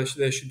 whether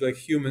they should be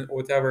human or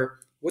whatever.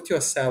 What you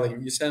are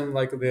selling, you selling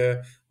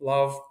the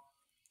love,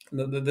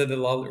 the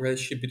love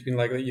relationship between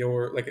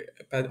your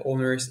pet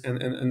owners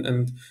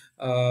and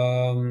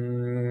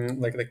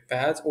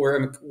pets,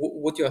 or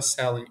what you are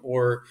selling,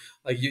 or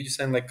you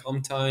send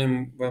calm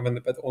time when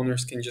the pet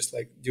owners can just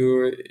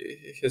do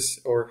his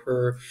or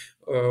her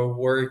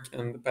work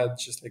and the pet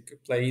just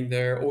playing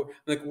there, or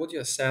what you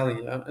are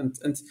selling. And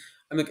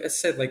I I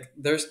said,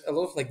 there's a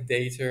lot of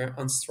data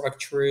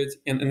unstructured,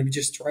 and we're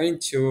just trying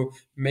to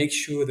make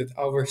sure that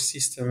our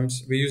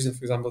systems we're using,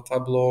 for example,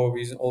 Tableau, we're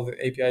using all the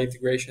API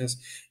integrations.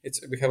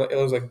 We have a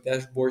lot of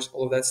dashboards,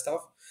 all of that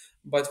stuff.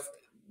 But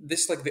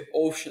this the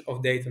ocean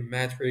of data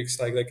metrics,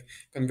 like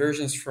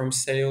conversions from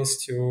sales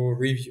to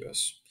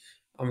reviews.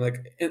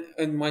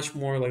 And much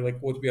more like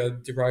what we are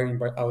deriving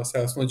by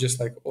ourselves, not just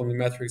only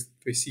metrics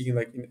that we see in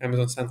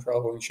Amazon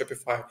Central or in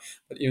Shopify,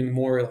 but even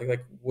more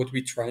like what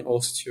we try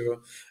also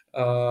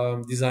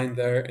to design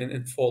there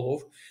and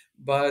follow.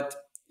 But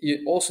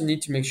you also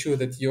need to make sure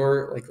that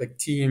your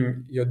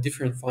team, your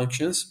different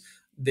functions,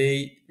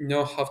 they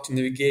know how to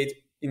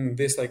navigate in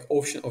this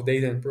ocean of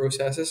data and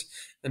processes,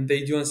 and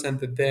they do understand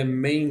that their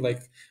main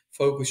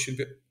focus should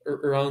be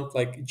around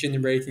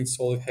generating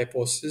solid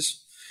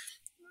hypotheses,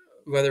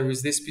 whether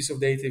it's this piece of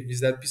data, if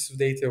it's that piece of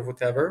data, or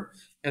whatever.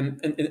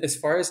 And as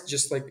far as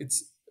just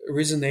it's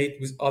resonate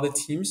with other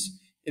teams,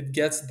 it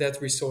gets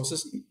that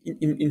resources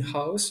in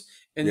house,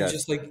 and you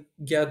just Yes. like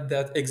get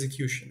that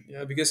execution.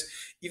 Yeah, because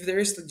if there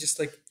is just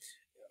like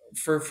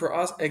for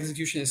us,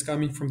 execution is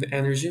coming from the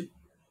energy,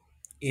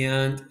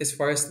 and as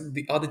far as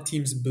the other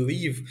teams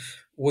believe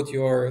what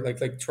you're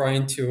like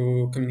trying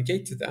to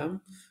communicate to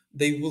them,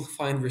 they will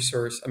find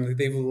resource. I mean,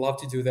 they will love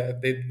to do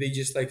that. They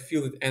just like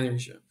feel that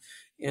energy,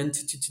 and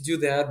to do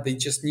that, they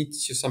just need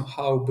to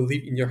somehow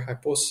believe in your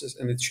hypothesis,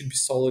 and it should be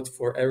solid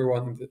for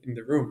everyone in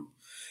the room.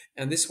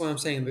 And this is what I'm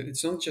saying, that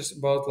it's not just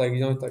about like,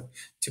 like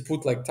to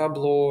put like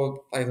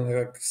Tableau, I don't know,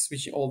 like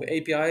switching all the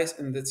APIs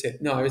and that's it.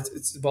 No,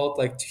 it's about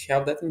like to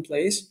have that in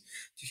place,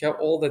 to have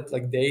all that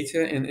like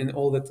data and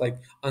all that like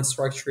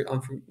unstructured,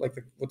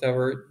 like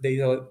whatever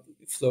data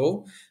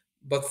flow.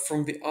 But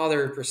from the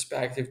other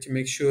perspective, to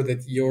make sure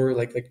that your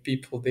like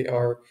people, they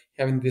are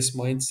having this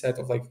mindset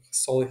of like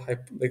solid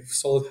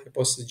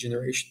hypothesis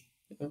generation.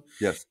 You know?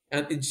 Yes.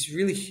 And it just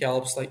really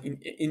helps like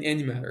in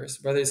any matters,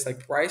 whether it's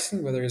like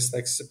pricing, whether it's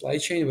like supply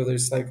chain, whether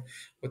it's like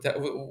what that,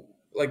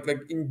 like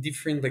in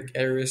different like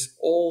areas,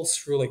 all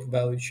through like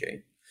value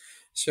chain.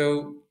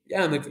 So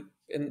yeah,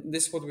 and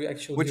this is what we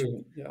actually Which,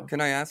 do. Yeah, can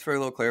I ask for a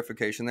little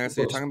clarification there? of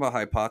So you're course. talking about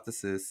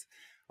hypothesis,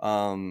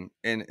 and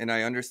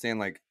I understand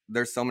like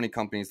there's so many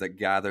companies that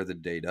gather the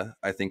data.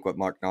 I think what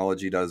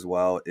Marknology does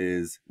well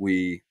is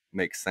we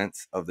make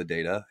sense of the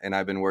data, and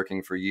I've been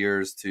working for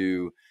years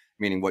to,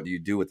 meaning what do you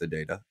do with the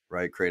data,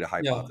 right? Create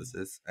a Yeah,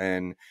 hypothesis.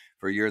 And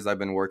for years I've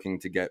been working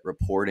to get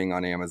reporting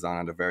on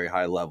Amazon at a very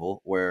high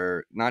level,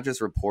 where not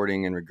just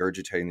reporting and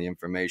regurgitating the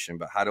information,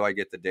 but how do I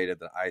get the data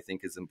that I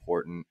think is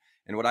important?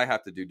 And what I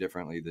have to do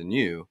differently than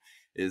you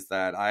is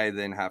that I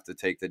then have to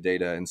take the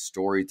data and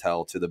story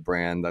tell to the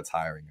brand that's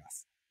hiring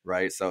us,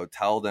 right? So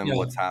tell them yeah,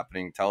 what's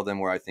happening, tell them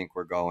where I think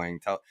we're going,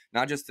 tell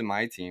not just to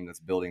my team that's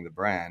building the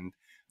brand,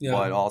 yeah,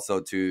 but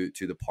also to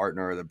the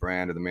partner or the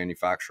brand or the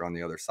manufacturer on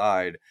the other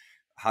side.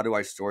 How do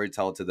I story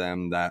tell to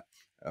them that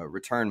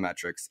return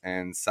metrics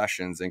and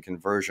sessions and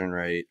conversion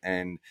rate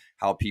and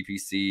how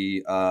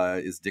PPC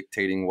is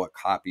dictating what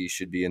copy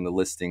should be in the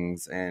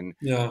listings, and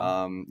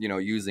yeah,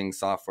 using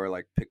software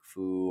like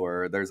PickFu,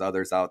 or there's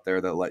others out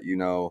there that let you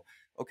know,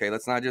 okay,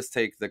 let's not just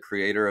take the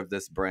creator of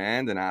this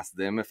brand and ask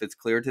them if it's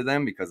clear to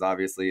them, because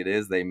obviously it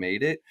is, they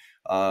made it.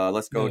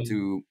 Let's go yeah,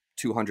 to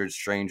 200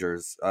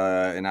 strangers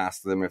and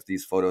ask them if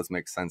these photos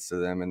make sense to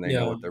them and they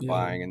know yeah, what they're yeah.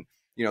 buying,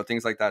 and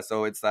things like that.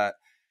 So it's that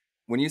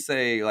when you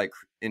say like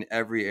in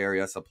every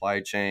area, supply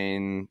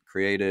chain,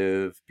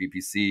 creative,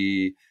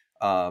 PPC,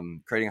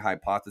 creating a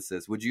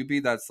hypothesis, would you be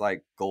that's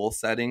like goal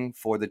setting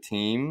for the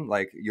team,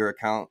 like your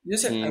account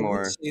Yes, I team? would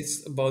Or say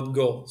it's about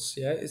goals.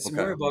 Yeah, it's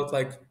more okay, about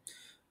like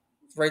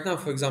right now,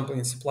 for example,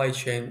 in supply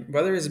chain,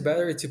 whether it's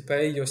better to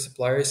pay your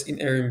suppliers in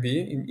RMB,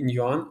 in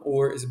yuan,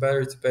 or it's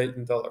better to pay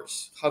in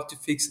dollars. How to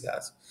fix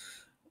that?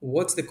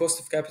 What's the cost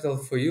of capital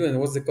for you, and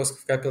what's the cost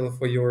of capital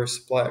for your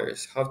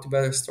suppliers? How to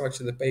better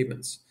structure the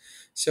payments?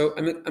 So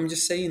I'm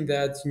just saying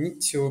that you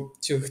need to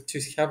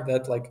have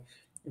that like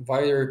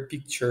wider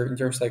picture in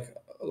terms like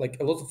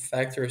a lot of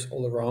factors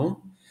all around,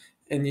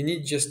 and you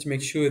need just to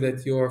make sure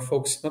that you're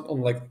focused not on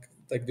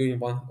like doing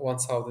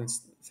 1,000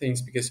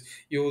 things, because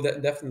you will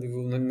definitely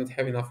will not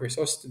have enough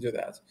resources to do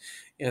that.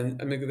 And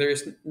I mean, there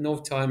is no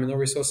time and no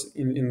resource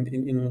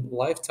in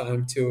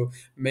lifetime to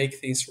make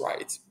things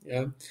right.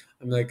 Yeah,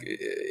 I'm like,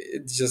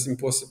 it's just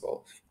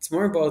impossible. It's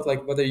more about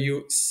like whether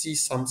you see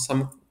some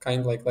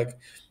kind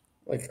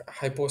like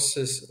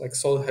hypothesis, like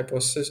solid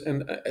hypothesis.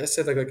 And I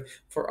said like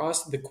for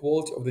us, the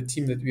quality of the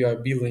team that we are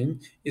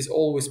building is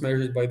always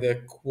measured by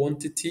the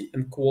quantity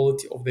and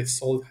quality of the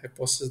solid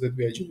hypothesis that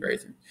we are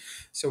generating.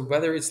 So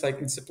whether it's like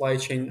in supply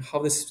chain,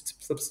 how this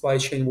supply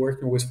chain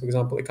working with, for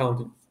example,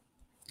 accounting,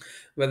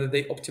 whether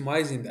they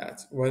optimizing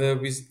that, whether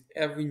with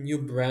every new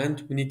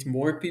brand we need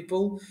more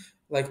people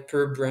like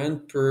per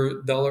brand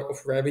per dollar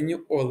of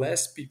revenue, or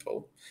less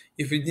people.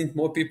 If we need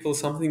more people,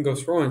 something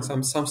goes wrong.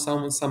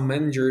 Some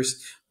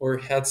managers or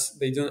heads,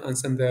 they don't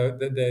understand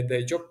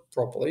their job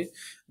properly.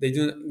 They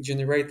don't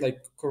generate like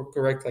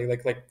correct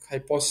like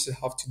hypothesis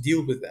how to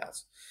deal with that.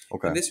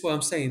 okay, And this is what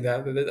I'm saying,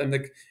 that I'm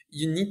like,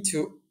 you need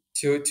to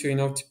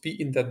to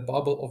be in that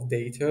bubble of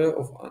data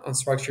of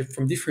unstructured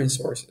from different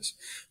sources,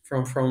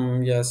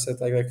 from yes,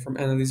 like from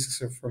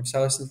analytics or from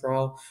Sales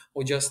Central,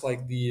 or just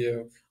like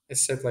the I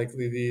said like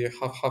the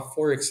how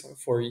forex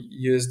for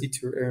USD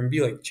to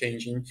RMB like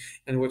changing,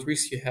 and what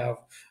risk you have,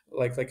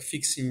 like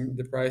fixing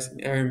the price in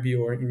RMB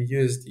or in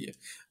USD,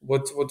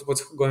 what's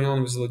going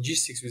on with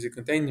logistics, with the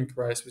container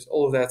price, with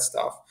all of that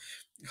stuff,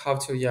 how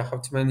to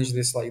manage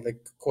this like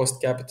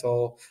cost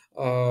capital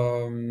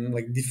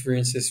like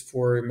differences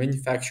for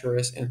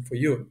manufacturers and for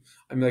you.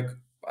 I'm like,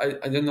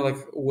 I don't know like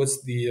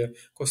what's the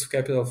cost of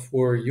capital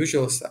for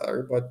usual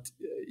seller, but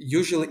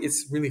usually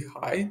it's really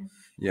high.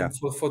 yeah, And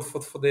for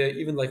the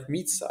even like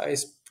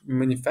mid-size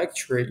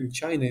manufacturer in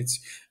China, it's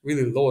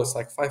really low. It's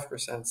like 5%,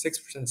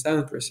 6%,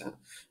 7%.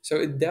 So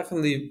it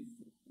definitely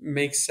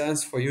makes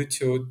sense for you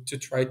to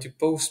try to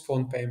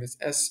postpone payments,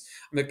 as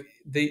like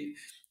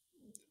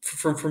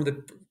from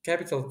the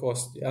capital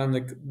cost, yeah,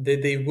 like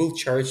they will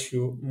charge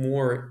you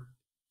more,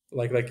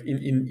 like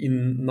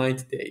in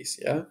 90 days,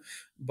 yeah.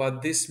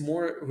 But this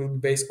more will be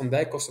based on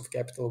their cost of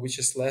capital, which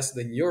is less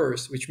than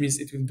yours, which means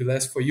it will be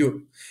less for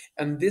you.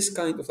 And this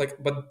kind of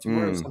like, but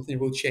tomorrow Mm. something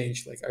will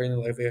change, like, I don't know,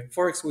 like the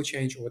forex will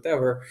change or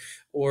whatever,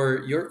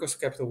 or your cost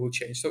of capital will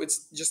change. So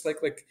it's just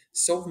like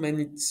so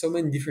many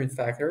different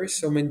factors,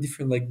 so many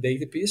different like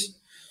data pieces,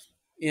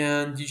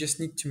 and you just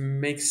need to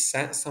make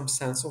some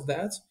sense of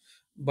that.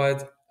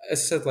 But as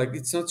I said, like,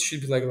 it's not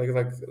should be like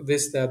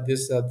this, that,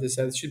 this, that, this,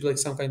 that. It should be like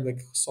some kind of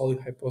like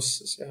solid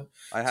hypothesis, yeah.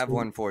 I have So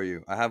one for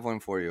you. I have one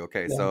for you.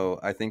 Okay, yeah, so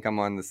I think I'm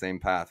on the same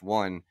path.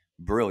 One,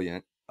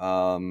 brilliant.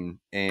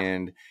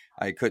 And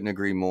I couldn't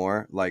agree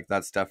more. Like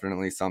that's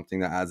definitely something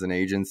that as an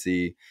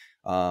agency,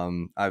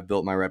 I've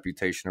built my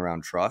reputation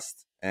around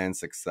trust and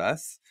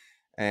success.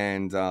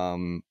 And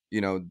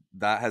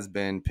that has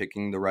been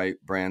picking the right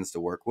brands to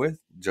work with,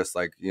 just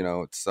like,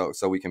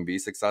 so we can be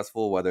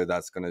successful, whether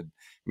that's gonna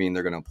mean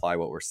they're gonna apply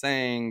what we're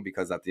saying,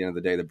 because at the end of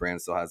the day, the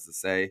brand still has to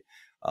say,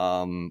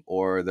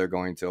 or they're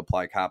going to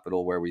apply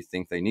capital where we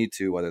think they need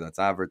to, whether that's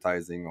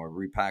advertising or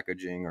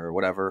repackaging or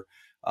whatever.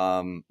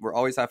 We're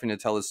always having to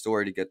tell a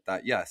story to get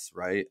that yes,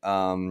 right?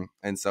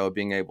 And so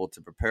being able to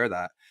prepare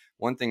that.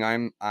 One thing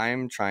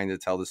I'm trying to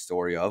tell the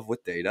story of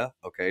with data.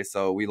 Okay,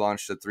 so we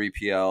launched a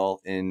 3PL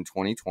in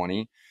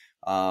 2020.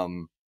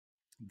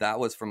 That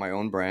was for my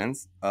own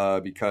brands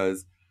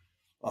because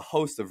a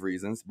host of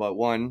reasons, but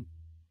one,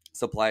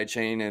 supply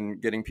chain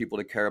and getting people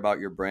to care about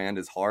your brand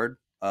is hard.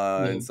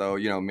 yeah, And so,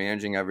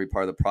 managing every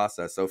part of the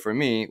process. So for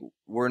me,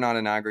 we're not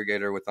an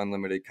aggregator with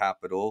unlimited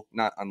capital,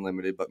 not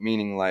unlimited, but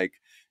meaning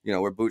like,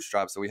 we're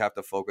bootstrapped. So we have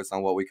to focus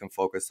on what we can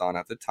focus on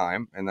at the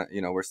time. And that,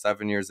 we're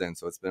 7 years in.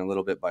 So it's been a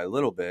little bit by a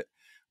little bit.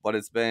 But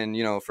it's been,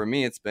 for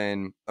me, it's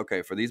been,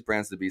 okay, for these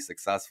brands to be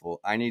successful,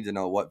 I need to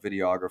know what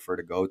videographer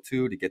to go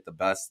to get the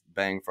best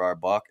bang for our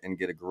buck and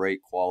get a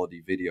great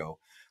quality video.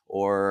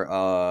 Or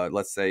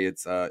let's say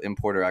it's an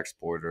importer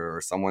exporter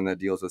or someone that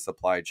deals with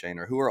supply chain,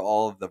 or who are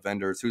all of the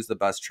vendors, who's the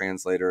best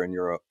translator in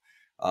Europe.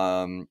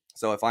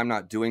 So if I'm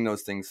not doing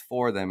those things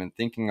for them and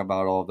thinking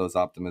about all of those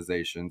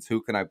optimizations,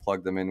 who can I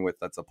plug them in with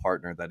that's a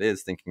partner that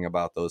is thinking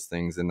about those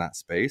things in that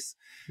space?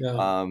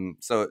 yeah,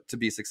 So to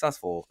be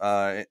successful.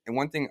 And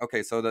one thing,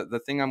 okay, so the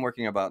thing I'm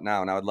working about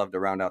now, and I would love to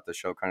round out the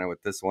show kind of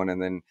with this one,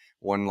 and then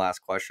one last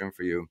question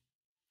for you.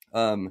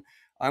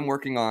 I'm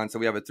working on, so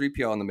we have a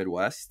 3PL in the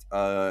Midwest,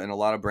 and a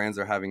lot of brands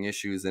are having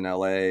issues in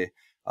LA,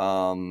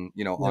 on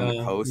the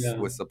yeah, coast yeah,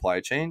 with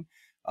supply chain.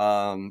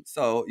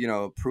 So,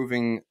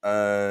 proving,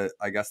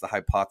 I guess, the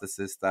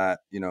hypothesis that,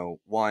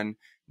 one,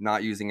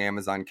 not using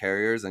Amazon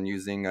carriers and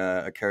using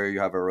a carrier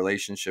you have a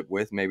relationship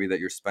with, maybe that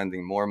you're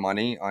spending more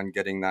money on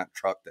getting that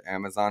truck to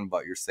Amazon,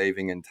 but you're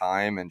saving in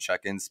time and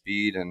check-in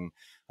speed and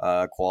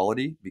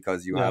quality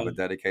because you have yeah. a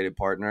dedicated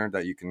partner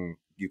that you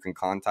can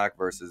contact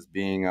versus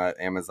being at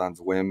Amazon's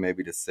whim,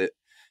 maybe to sit,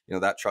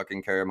 that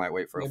trucking carrier might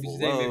wait for a Maybe full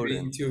today, load. maybe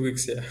in And 2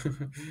 weeks, yeah.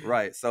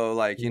 right. So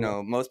like,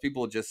 Yeah, most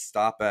people just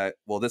stop at,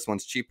 well, this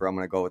one's cheaper, I'm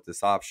going to go with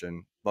this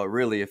option. But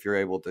really, if you're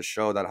able to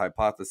show that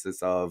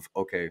hypothesis of,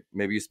 okay,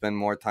 maybe you spend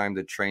more time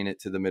to train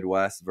it to the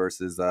Midwest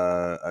versus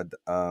a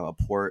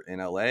port in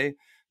LA,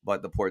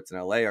 but the ports in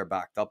LA are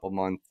backed up a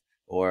month,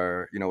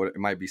 or, it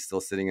might be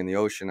still sitting in the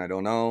ocean. I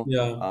don't know.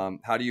 yeah,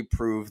 How do you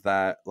prove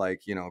that,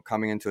 like,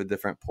 coming into a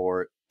different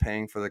port,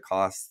 paying for the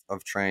cost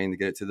of train to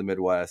get it to the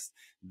Midwest,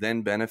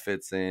 then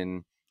benefits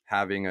in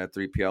having a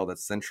 3PL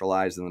that's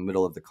centralized in the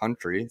middle of the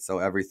country. So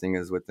everything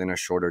is within a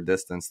shorter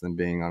distance than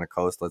being on a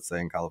coast, let's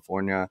say in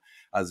California,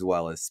 as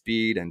well as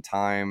speed and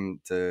time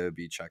to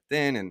be checked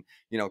in, and,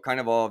 kind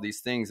of all of these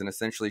things, and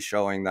essentially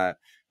showing that,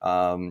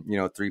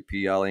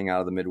 3PLing out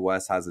of the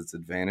Midwest has its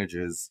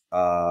advantages,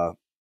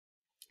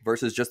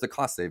 versus just the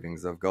cost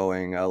savings of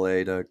going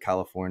LA to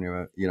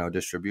California,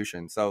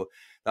 distribution. So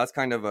that's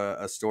kind of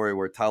a story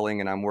we're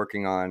telling, and I'm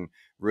working on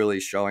really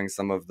showing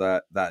some of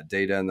that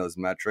data and those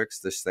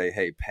metrics to say,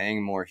 hey,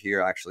 paying more here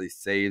actually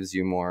saves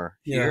you more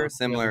yeah, here,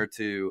 similar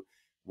to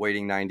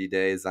waiting 90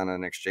 days on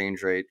an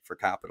exchange rate for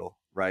capital,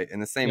 right?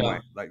 In the same yeah, way,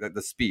 like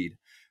the speed.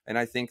 And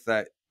I think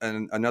that,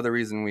 and another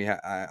reason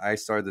I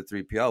started the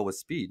 3PL was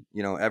speed.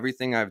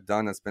 Everything I've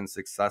done that's been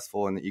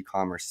successful in the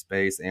e-commerce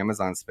space,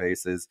 Amazon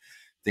space, is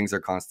things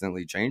are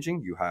constantly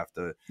changing. You have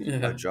to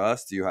yeah,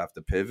 adjust, you have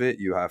to pivot,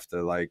 you have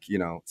to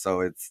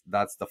so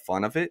that's the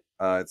fun of it.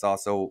 It's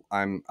also,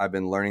 I've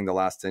been learning the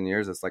last 10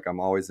 years. It's like I'm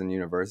always in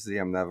university,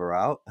 I'm never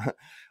out.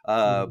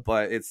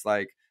 But it's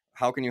like,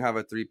 how can you have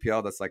a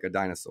 3PL that's like a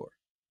dinosaur,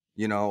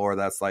 or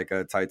that's like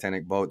a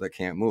Titanic boat that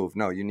can't move?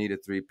 No, you need a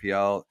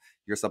 3PL.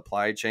 Your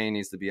supply chain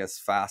needs to be as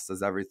fast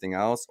as everything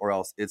else, or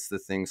else it's the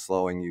thing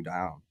slowing you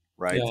down,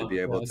 right? To yeah, be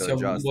yeah. able It's to your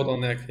adjust.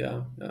 bottleneck,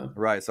 yeah, yeah.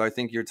 Right. So I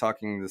think you're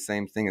talking the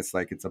same thing. It's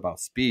like, it's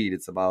about speed.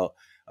 It's about,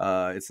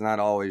 it's not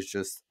always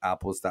just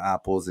apples to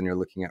apples and you're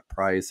looking at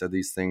price or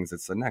these things.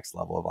 It's the next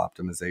level of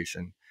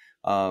optimization.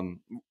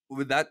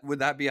 Would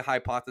that be a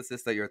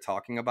hypothesis that you're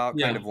talking about,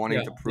 kind Yeah, of wanting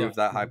yeah, to yeah, prove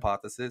that yeah.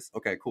 hypothesis?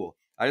 Okay, cool.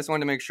 I just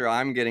wanted to make sure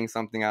I'm getting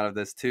something out of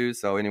this too.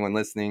 So anyone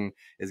listening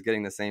is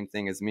getting the same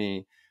thing as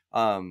me.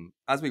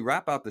 As we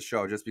wrap out the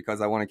show, just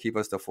because I want to keep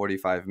us to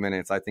 45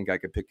 minutes, I think I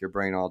could pick your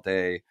brain all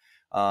day.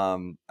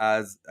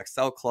 As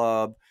Excel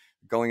Club,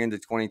 going into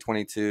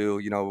 2022,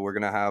 you know, we're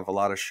going to have a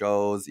lot of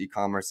shows.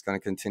 E-commerce is going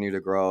to continue to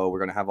grow. We're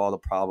going to have all the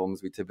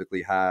problems we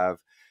typically have.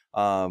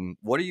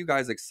 What are you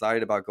guys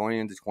excited about going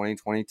into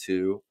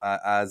 2022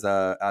 as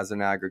an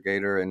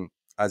aggregator, and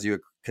as you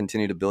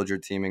continue to build your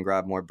team and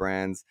grab more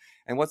brands?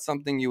 And what's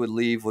something you would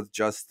leave with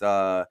just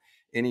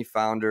any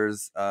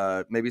founders,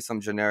 maybe some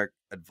generic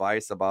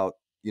advice about,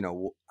 you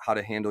know, how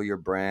to handle your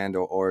brand,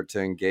 or to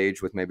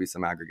engage with maybe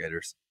some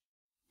aggregators?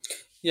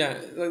 Yeah,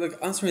 like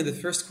answering the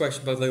first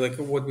question about like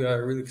what we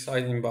are really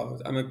excited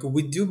about. I'm like,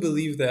 we do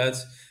believe that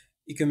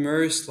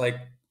e-commerce like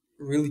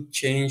really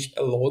changed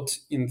a lot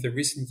in the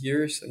recent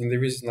years, in the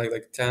recent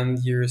like 10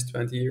 years,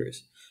 20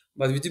 years.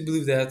 But we do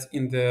believe that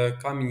in the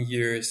coming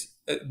years,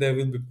 there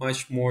will be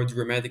much more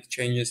dramatic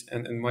changes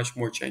and much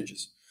more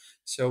changes.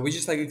 So we're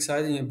just like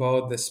excited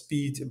about the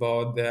speed,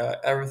 about the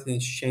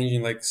everything's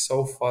changing like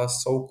so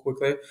fast, so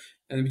quickly,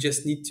 and we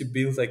just need to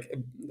build like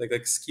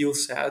like skill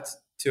set,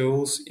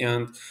 tools,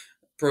 and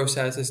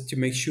processes to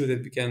make sure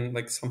that we can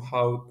like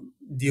somehow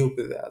deal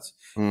with that.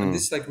 And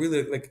this is like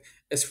really like,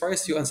 as far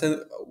as you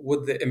understand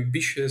what the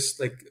ambitious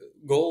like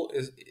goal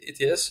is, it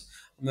is,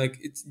 I'm like,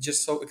 it's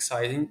just so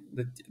exciting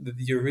that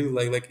you're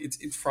really like it's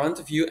in front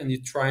of you and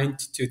you're trying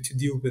to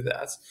deal with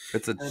that.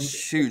 It's a And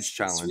huge it's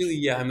challenge. really,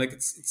 yeah, I'm like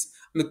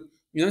I'm like,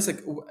 you know, it's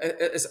like,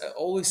 as I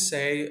always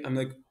say, I'm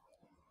like,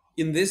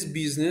 in this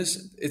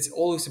business it's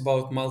always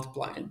about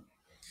multiplying.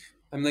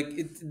 I'm like,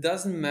 it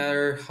doesn't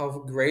matter how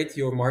great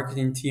your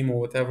marketing team or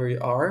whatever you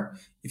are,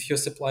 if your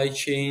supply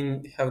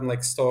chain have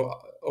like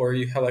stock, or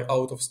you have like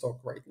out of stock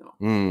right now.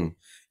 Mm.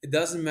 It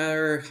doesn't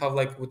matter how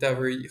like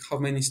whatever how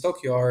many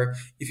stock you are,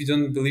 if you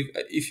don't believe,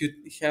 if you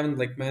haven't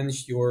like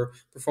managed your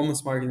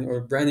performance marketing or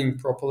branding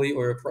properly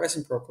or your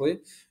pricing properly,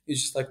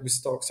 it's just like with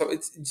stock. So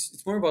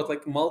it's more about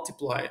like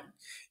multiplying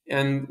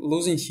and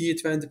losing here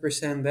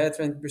 20%, that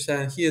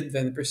 20%, here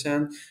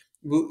 20%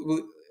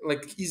 will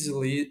like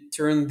easily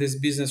turn this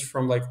business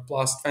from like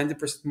plus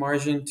 20%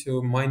 margin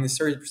to minus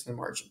 30%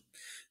 margin.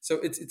 So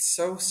it's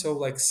so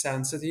like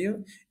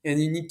sensitive,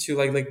 and you need to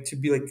like to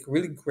be like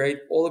really great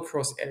all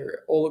across area,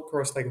 all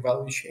across like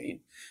value chain.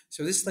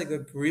 So this is like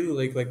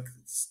really like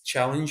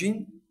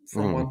challenging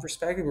from Mm. one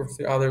perspective, or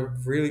the other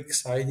really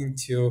exciting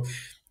to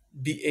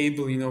be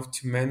able, you know,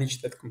 to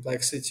manage that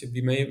complexity, to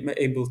be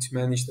able to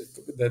manage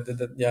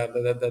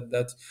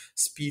that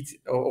speed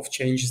of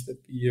changes that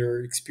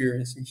you're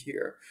experiencing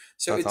here.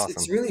 So That's it's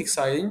awesome. really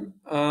exciting.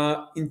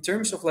 In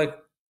terms of like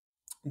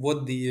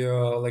what the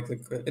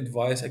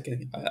advice I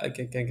can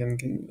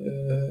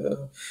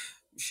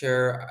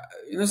share.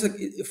 You know, it's like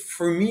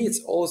for me,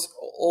 it's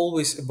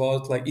always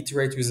about like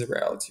iterate with the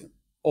reality.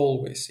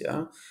 Always,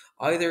 yeah.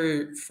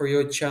 Either for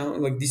your channel,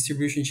 like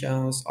distribution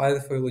channels, either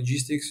for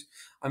logistics.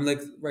 I'm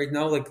like right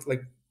now, like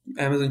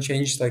Amazon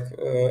changed like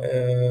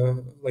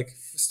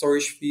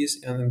storage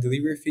fees and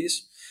delivery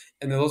fees,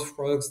 and a lot of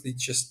products they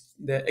just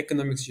the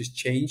economics just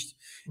changed,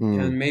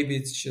 Mm. and maybe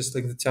it's just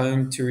like the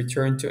time to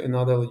return to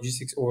another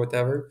logistics or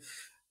whatever.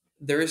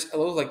 There is a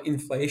lot of like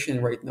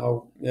inflation right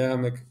now. Yeah,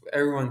 I'm like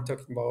everyone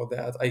talking about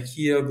that.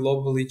 IKEA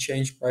globally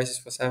changed prices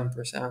for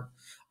 7%.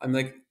 I'm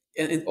like,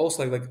 and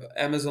also like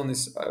Amazon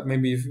is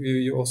maybe if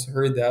you also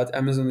heard that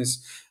Amazon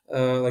is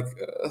like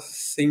a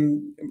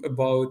thing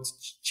about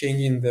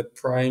changing the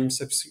Prime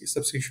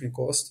subscription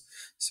cost.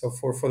 So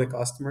for the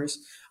customers,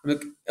 I'm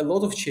like a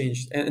lot of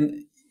change,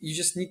 and you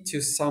just need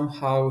to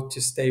somehow to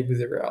stay with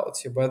the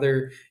reality,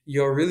 whether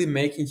you're really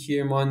making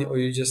here money or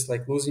you're just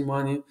like losing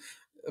money.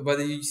 But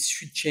you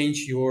should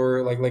change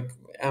your like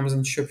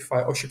Amazon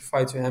Shopify or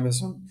Shopify to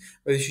Amazon,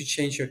 whether you should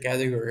change your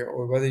category,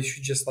 or whether you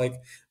should just like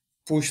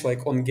push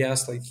like on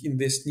gas like in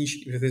this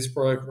niche with this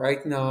product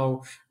right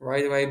now,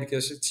 right away,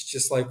 because it's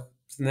just like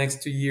the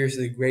next 2 years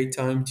is a great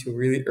time to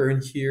really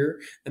earn here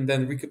and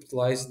then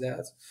recapitalize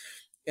that.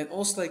 And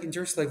also like in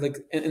terms of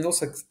and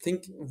also like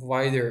think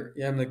wider.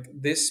 Yeah, I'm like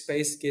this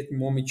space get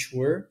more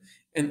mature,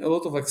 and a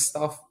lot of like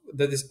stuff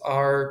that is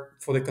are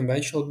for the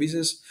conventional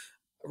business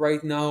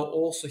right now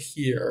also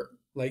here,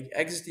 like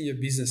exiting your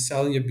business,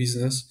 selling your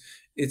business,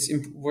 it's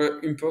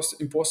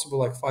impossible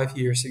like 5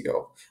 years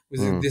ago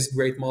with Mm. these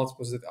great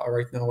multiples that are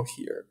right now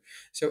here.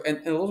 So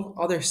and a lot of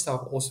other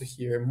stuff also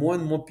here. More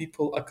and more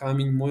people are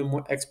coming, more and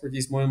more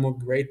expertise, more and more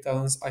great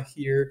talents are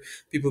here.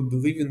 People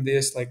believe in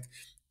this. Like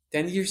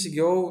 10 years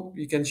ago,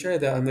 you can share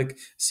that. And like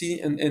seeing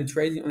and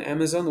trading on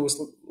Amazon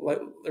was like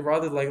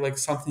rather like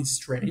something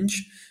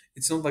strange.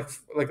 It's not like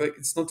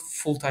it's not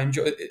full-time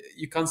job.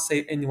 You can't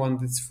say anyone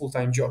that's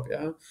full-time job.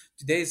 Yeah.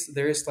 Today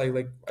there is like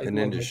I don't An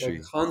know like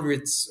industry.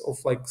 hundreds of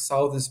like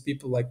thousands of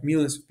people, like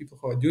millions of people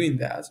who are doing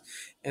that,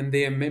 and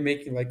they are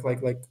making like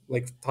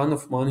ton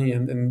of money,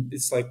 and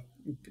it's like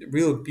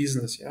real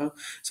business. Yeah.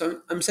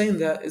 So I'm saying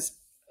that it's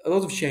a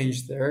lot of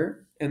change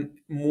there and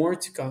more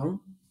to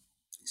come.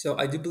 So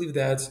I do believe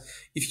that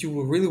if you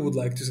really would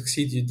like to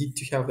succeed, you need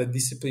to have that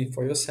discipline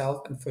for yourself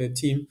and for your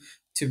team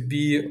to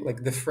be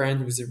like the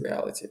friend with the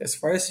reality. As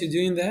far as you're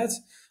doing that,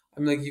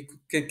 I'm like, you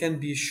can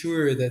be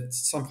sure that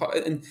somehow,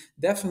 and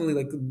definitely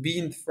like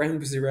being friend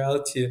with the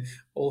reality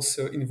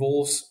also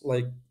involves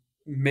like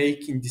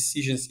making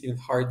decisions, even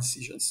hard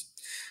decisions.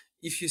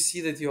 If you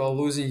see that you are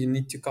losing, you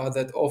need to cut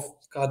that off.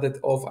 Cut that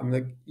off. I'm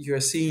like, you are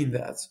seeing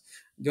that.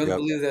 Don't Yep.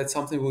 believe that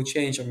something will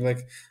change. I'm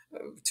like,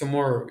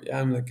 tomorrow.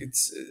 Yeah, I'm like,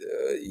 it's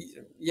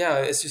yeah.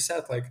 As you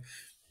said, like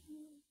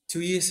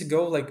 2 years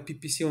ago, like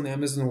PPC on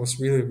Amazon was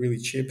really really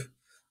cheap.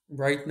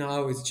 Right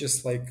now, it's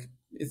just like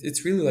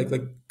it's really like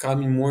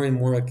becoming more and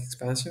more like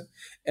expensive.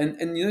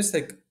 And you know, it's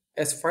like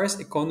as far as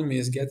economy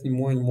is getting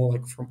more and more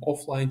like from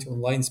offline to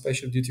online,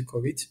 especially due to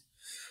COVID,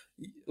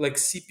 like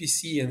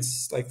CPC and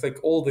like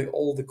all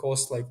the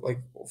costs like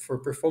for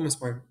performance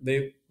marketing,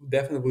 they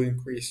definitely will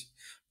increase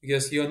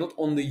because you're not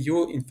only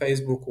you in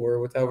Facebook or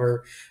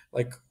whatever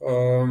like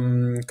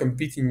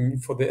competing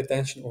for the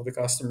attention of the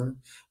customer,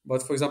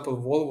 but for example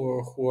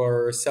Volvo who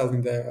are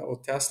selling the or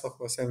Tesla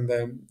who are selling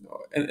the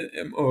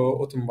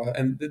automobile,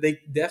 and they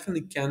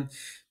definitely can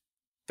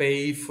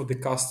pay for the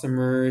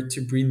customer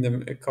to bring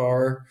them a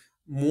car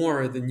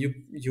more than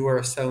you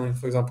are selling,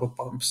 for example,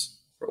 pumps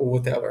or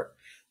whatever.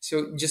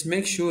 So just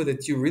make sure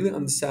that you really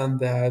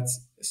understand that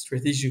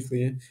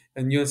strategically,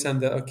 and you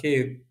understand that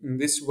okay, in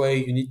this way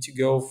you need to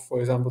go, for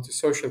example, to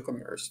social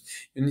commerce.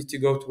 You need to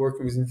go to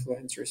working with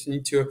influencers. You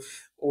need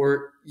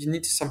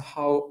to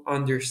somehow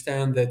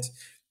understand that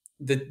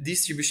the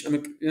distribution. I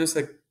mean, you know, it's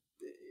like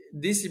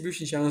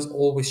distribution channels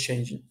always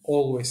changing,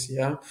 always,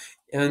 yeah,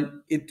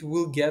 and it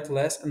will get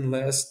less and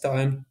less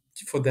time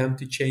for them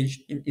to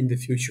change in the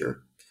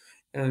future.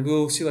 And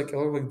we'll see like a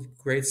lot of like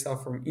great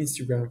stuff from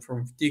Instagram,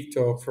 from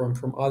TikTok,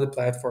 from other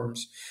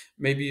platforms.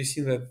 Maybe you've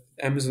seen that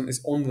Amazon is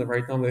on the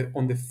right now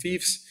on the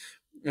fifth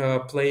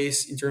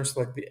place in terms of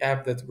like the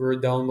app that were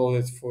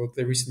downloaded for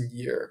the recent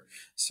year.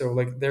 So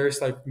like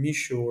there's like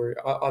Misho or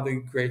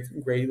other great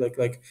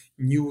like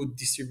new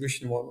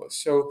distribution models.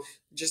 So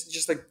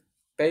just like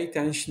pay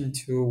attention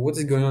to what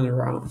is going on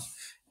around,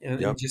 and,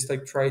 Yep. and just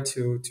like try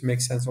to make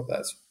sense of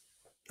that.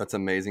 That's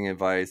amazing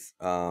advice.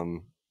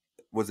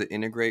 Was it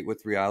integrate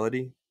with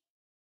reality?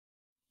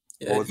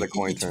 What was the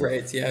coin term?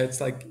 Iterate, yeah,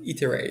 it's like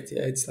iterate,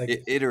 yeah, it's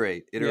like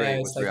Iterate yeah, with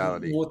it's like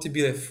reality. more to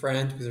be a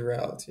friend with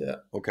reality, yeah.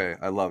 Okay,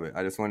 I love it.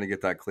 I just wanted to get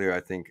that clear. I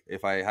think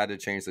if I had to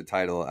change the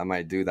title, I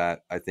might do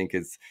that. I think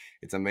it's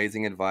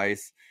amazing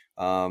advice.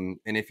 And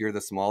if you're the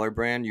smaller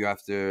brand, you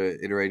have to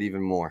iterate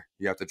even more.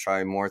 You have to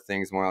try more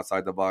things, more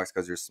outside the box,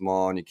 because you're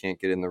small and you can't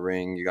get in the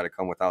ring. You got to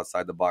come with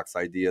outside the box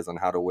ideas on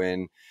how to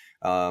win.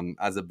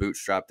 As a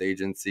bootstrapped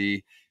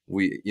agency,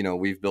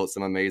 we've built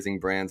some amazing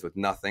brands with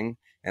nothing.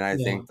 And I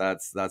think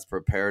that's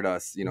prepared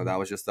us, that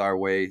was just our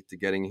way to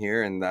getting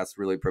here. And that's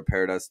really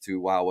prepared us to,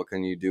 wow, what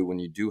can you do when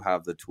you do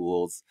have the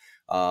tools?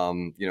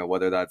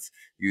 Whether that's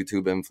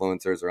YouTube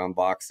influencers or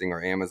unboxing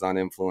or Amazon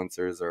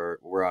influencers, or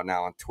we're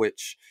now on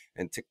Twitch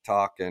and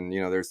TikTok, and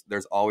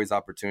there's always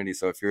opportunity.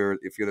 So if you're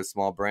the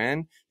small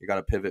brand, you got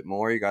to pivot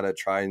more. You got to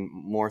try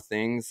more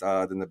things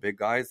than the big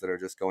guys that are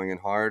just going in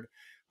hard.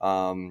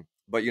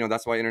 But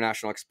that's why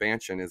international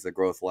expansion is a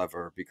growth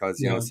lever,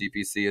 because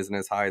CPC isn't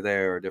as high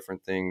there, or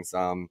different things.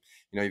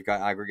 You've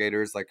got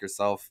aggregators like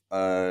yourself,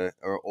 or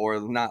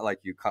not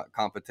like you,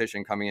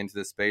 competition coming into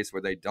the space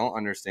where they don't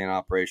understand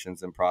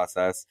operations and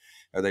process,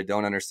 or they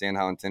don't understand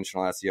how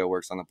intentional SEO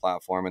works on the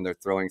platform, and they're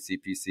throwing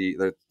CPC,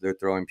 they're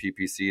throwing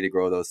PPC to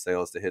grow those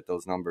sales, to hit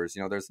those numbers.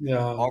 There's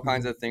all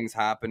kinds of things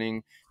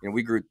happening.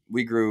 We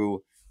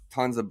grew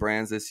tons of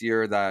brands this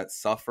year that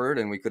suffered,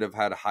 and we could have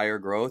had higher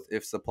growth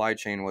if supply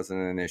chain wasn't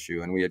an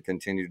issue and we had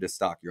continued to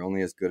stock. You're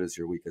only as good as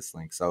your weakest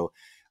link. So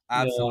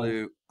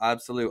absolute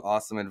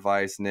awesome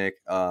advice, Nick.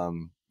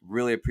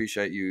 Really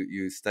appreciate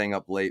you staying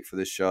up late for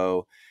the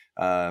show.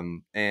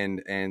 And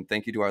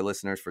thank you to our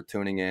listeners for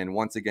tuning in.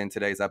 Once again,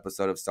 today's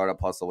episode of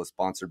Startup Hustle was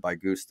sponsored by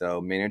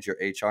Gusto. Manage your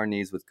HR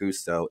needs with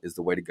Gusto is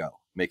the way to go.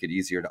 Make it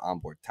easier to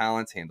onboard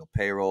talents, handle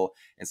payroll,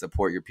 and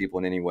support your people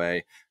in any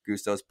way.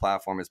 Gusto's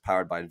platform is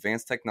powered by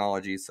advanced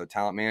technology, so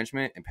talent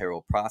management and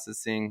payroll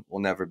processing will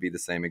never be the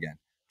same again.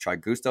 Try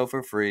Gusto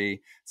for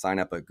free. Sign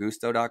up at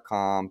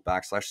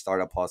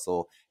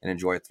gusto.com/startuphustle and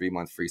enjoy a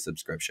 3-month free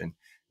subscription.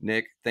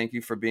 Nick, thank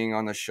you for being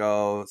on the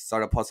show.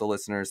 Startup Hustle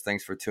listeners,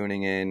 thanks for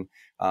tuning in.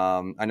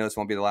 I know this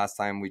won't be the last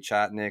time we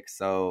chat, Nick,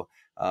 so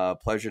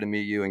pleasure to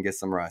meet you, and get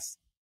some rest.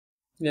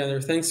 Yeah,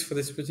 thanks for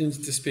this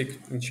opportunity to speak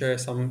and share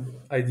some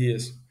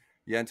ideas.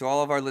 Yeah, and to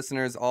all of our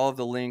listeners, all of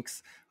the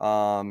links,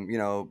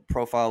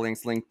 profile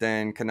links,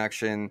 LinkedIn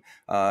connection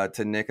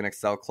to Nick and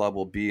Excel Club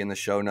will be in the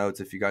show notes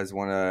if you guys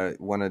want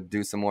to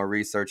do some more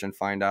research and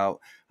find out,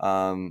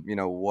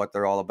 what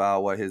they're all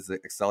about, what his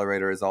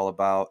accelerator is all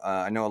about.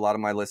 I know a lot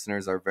of my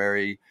listeners are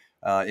very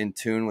in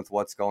tune with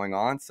what's going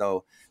on,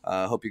 so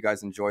I hope you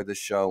guys enjoyed this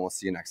show, and we'll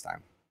see you next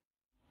time.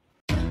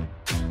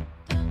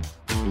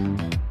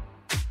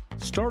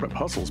 Startup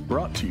Hustle is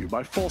brought to you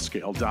by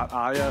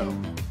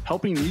Fullscale.io,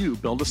 helping you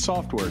build a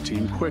software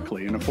team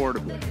quickly and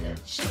affordably.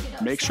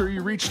 Make sure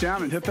you reach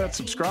down and hit that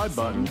subscribe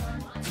button,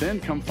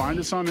 then come find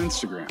us on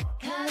Instagram.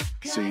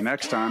 See you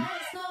next time.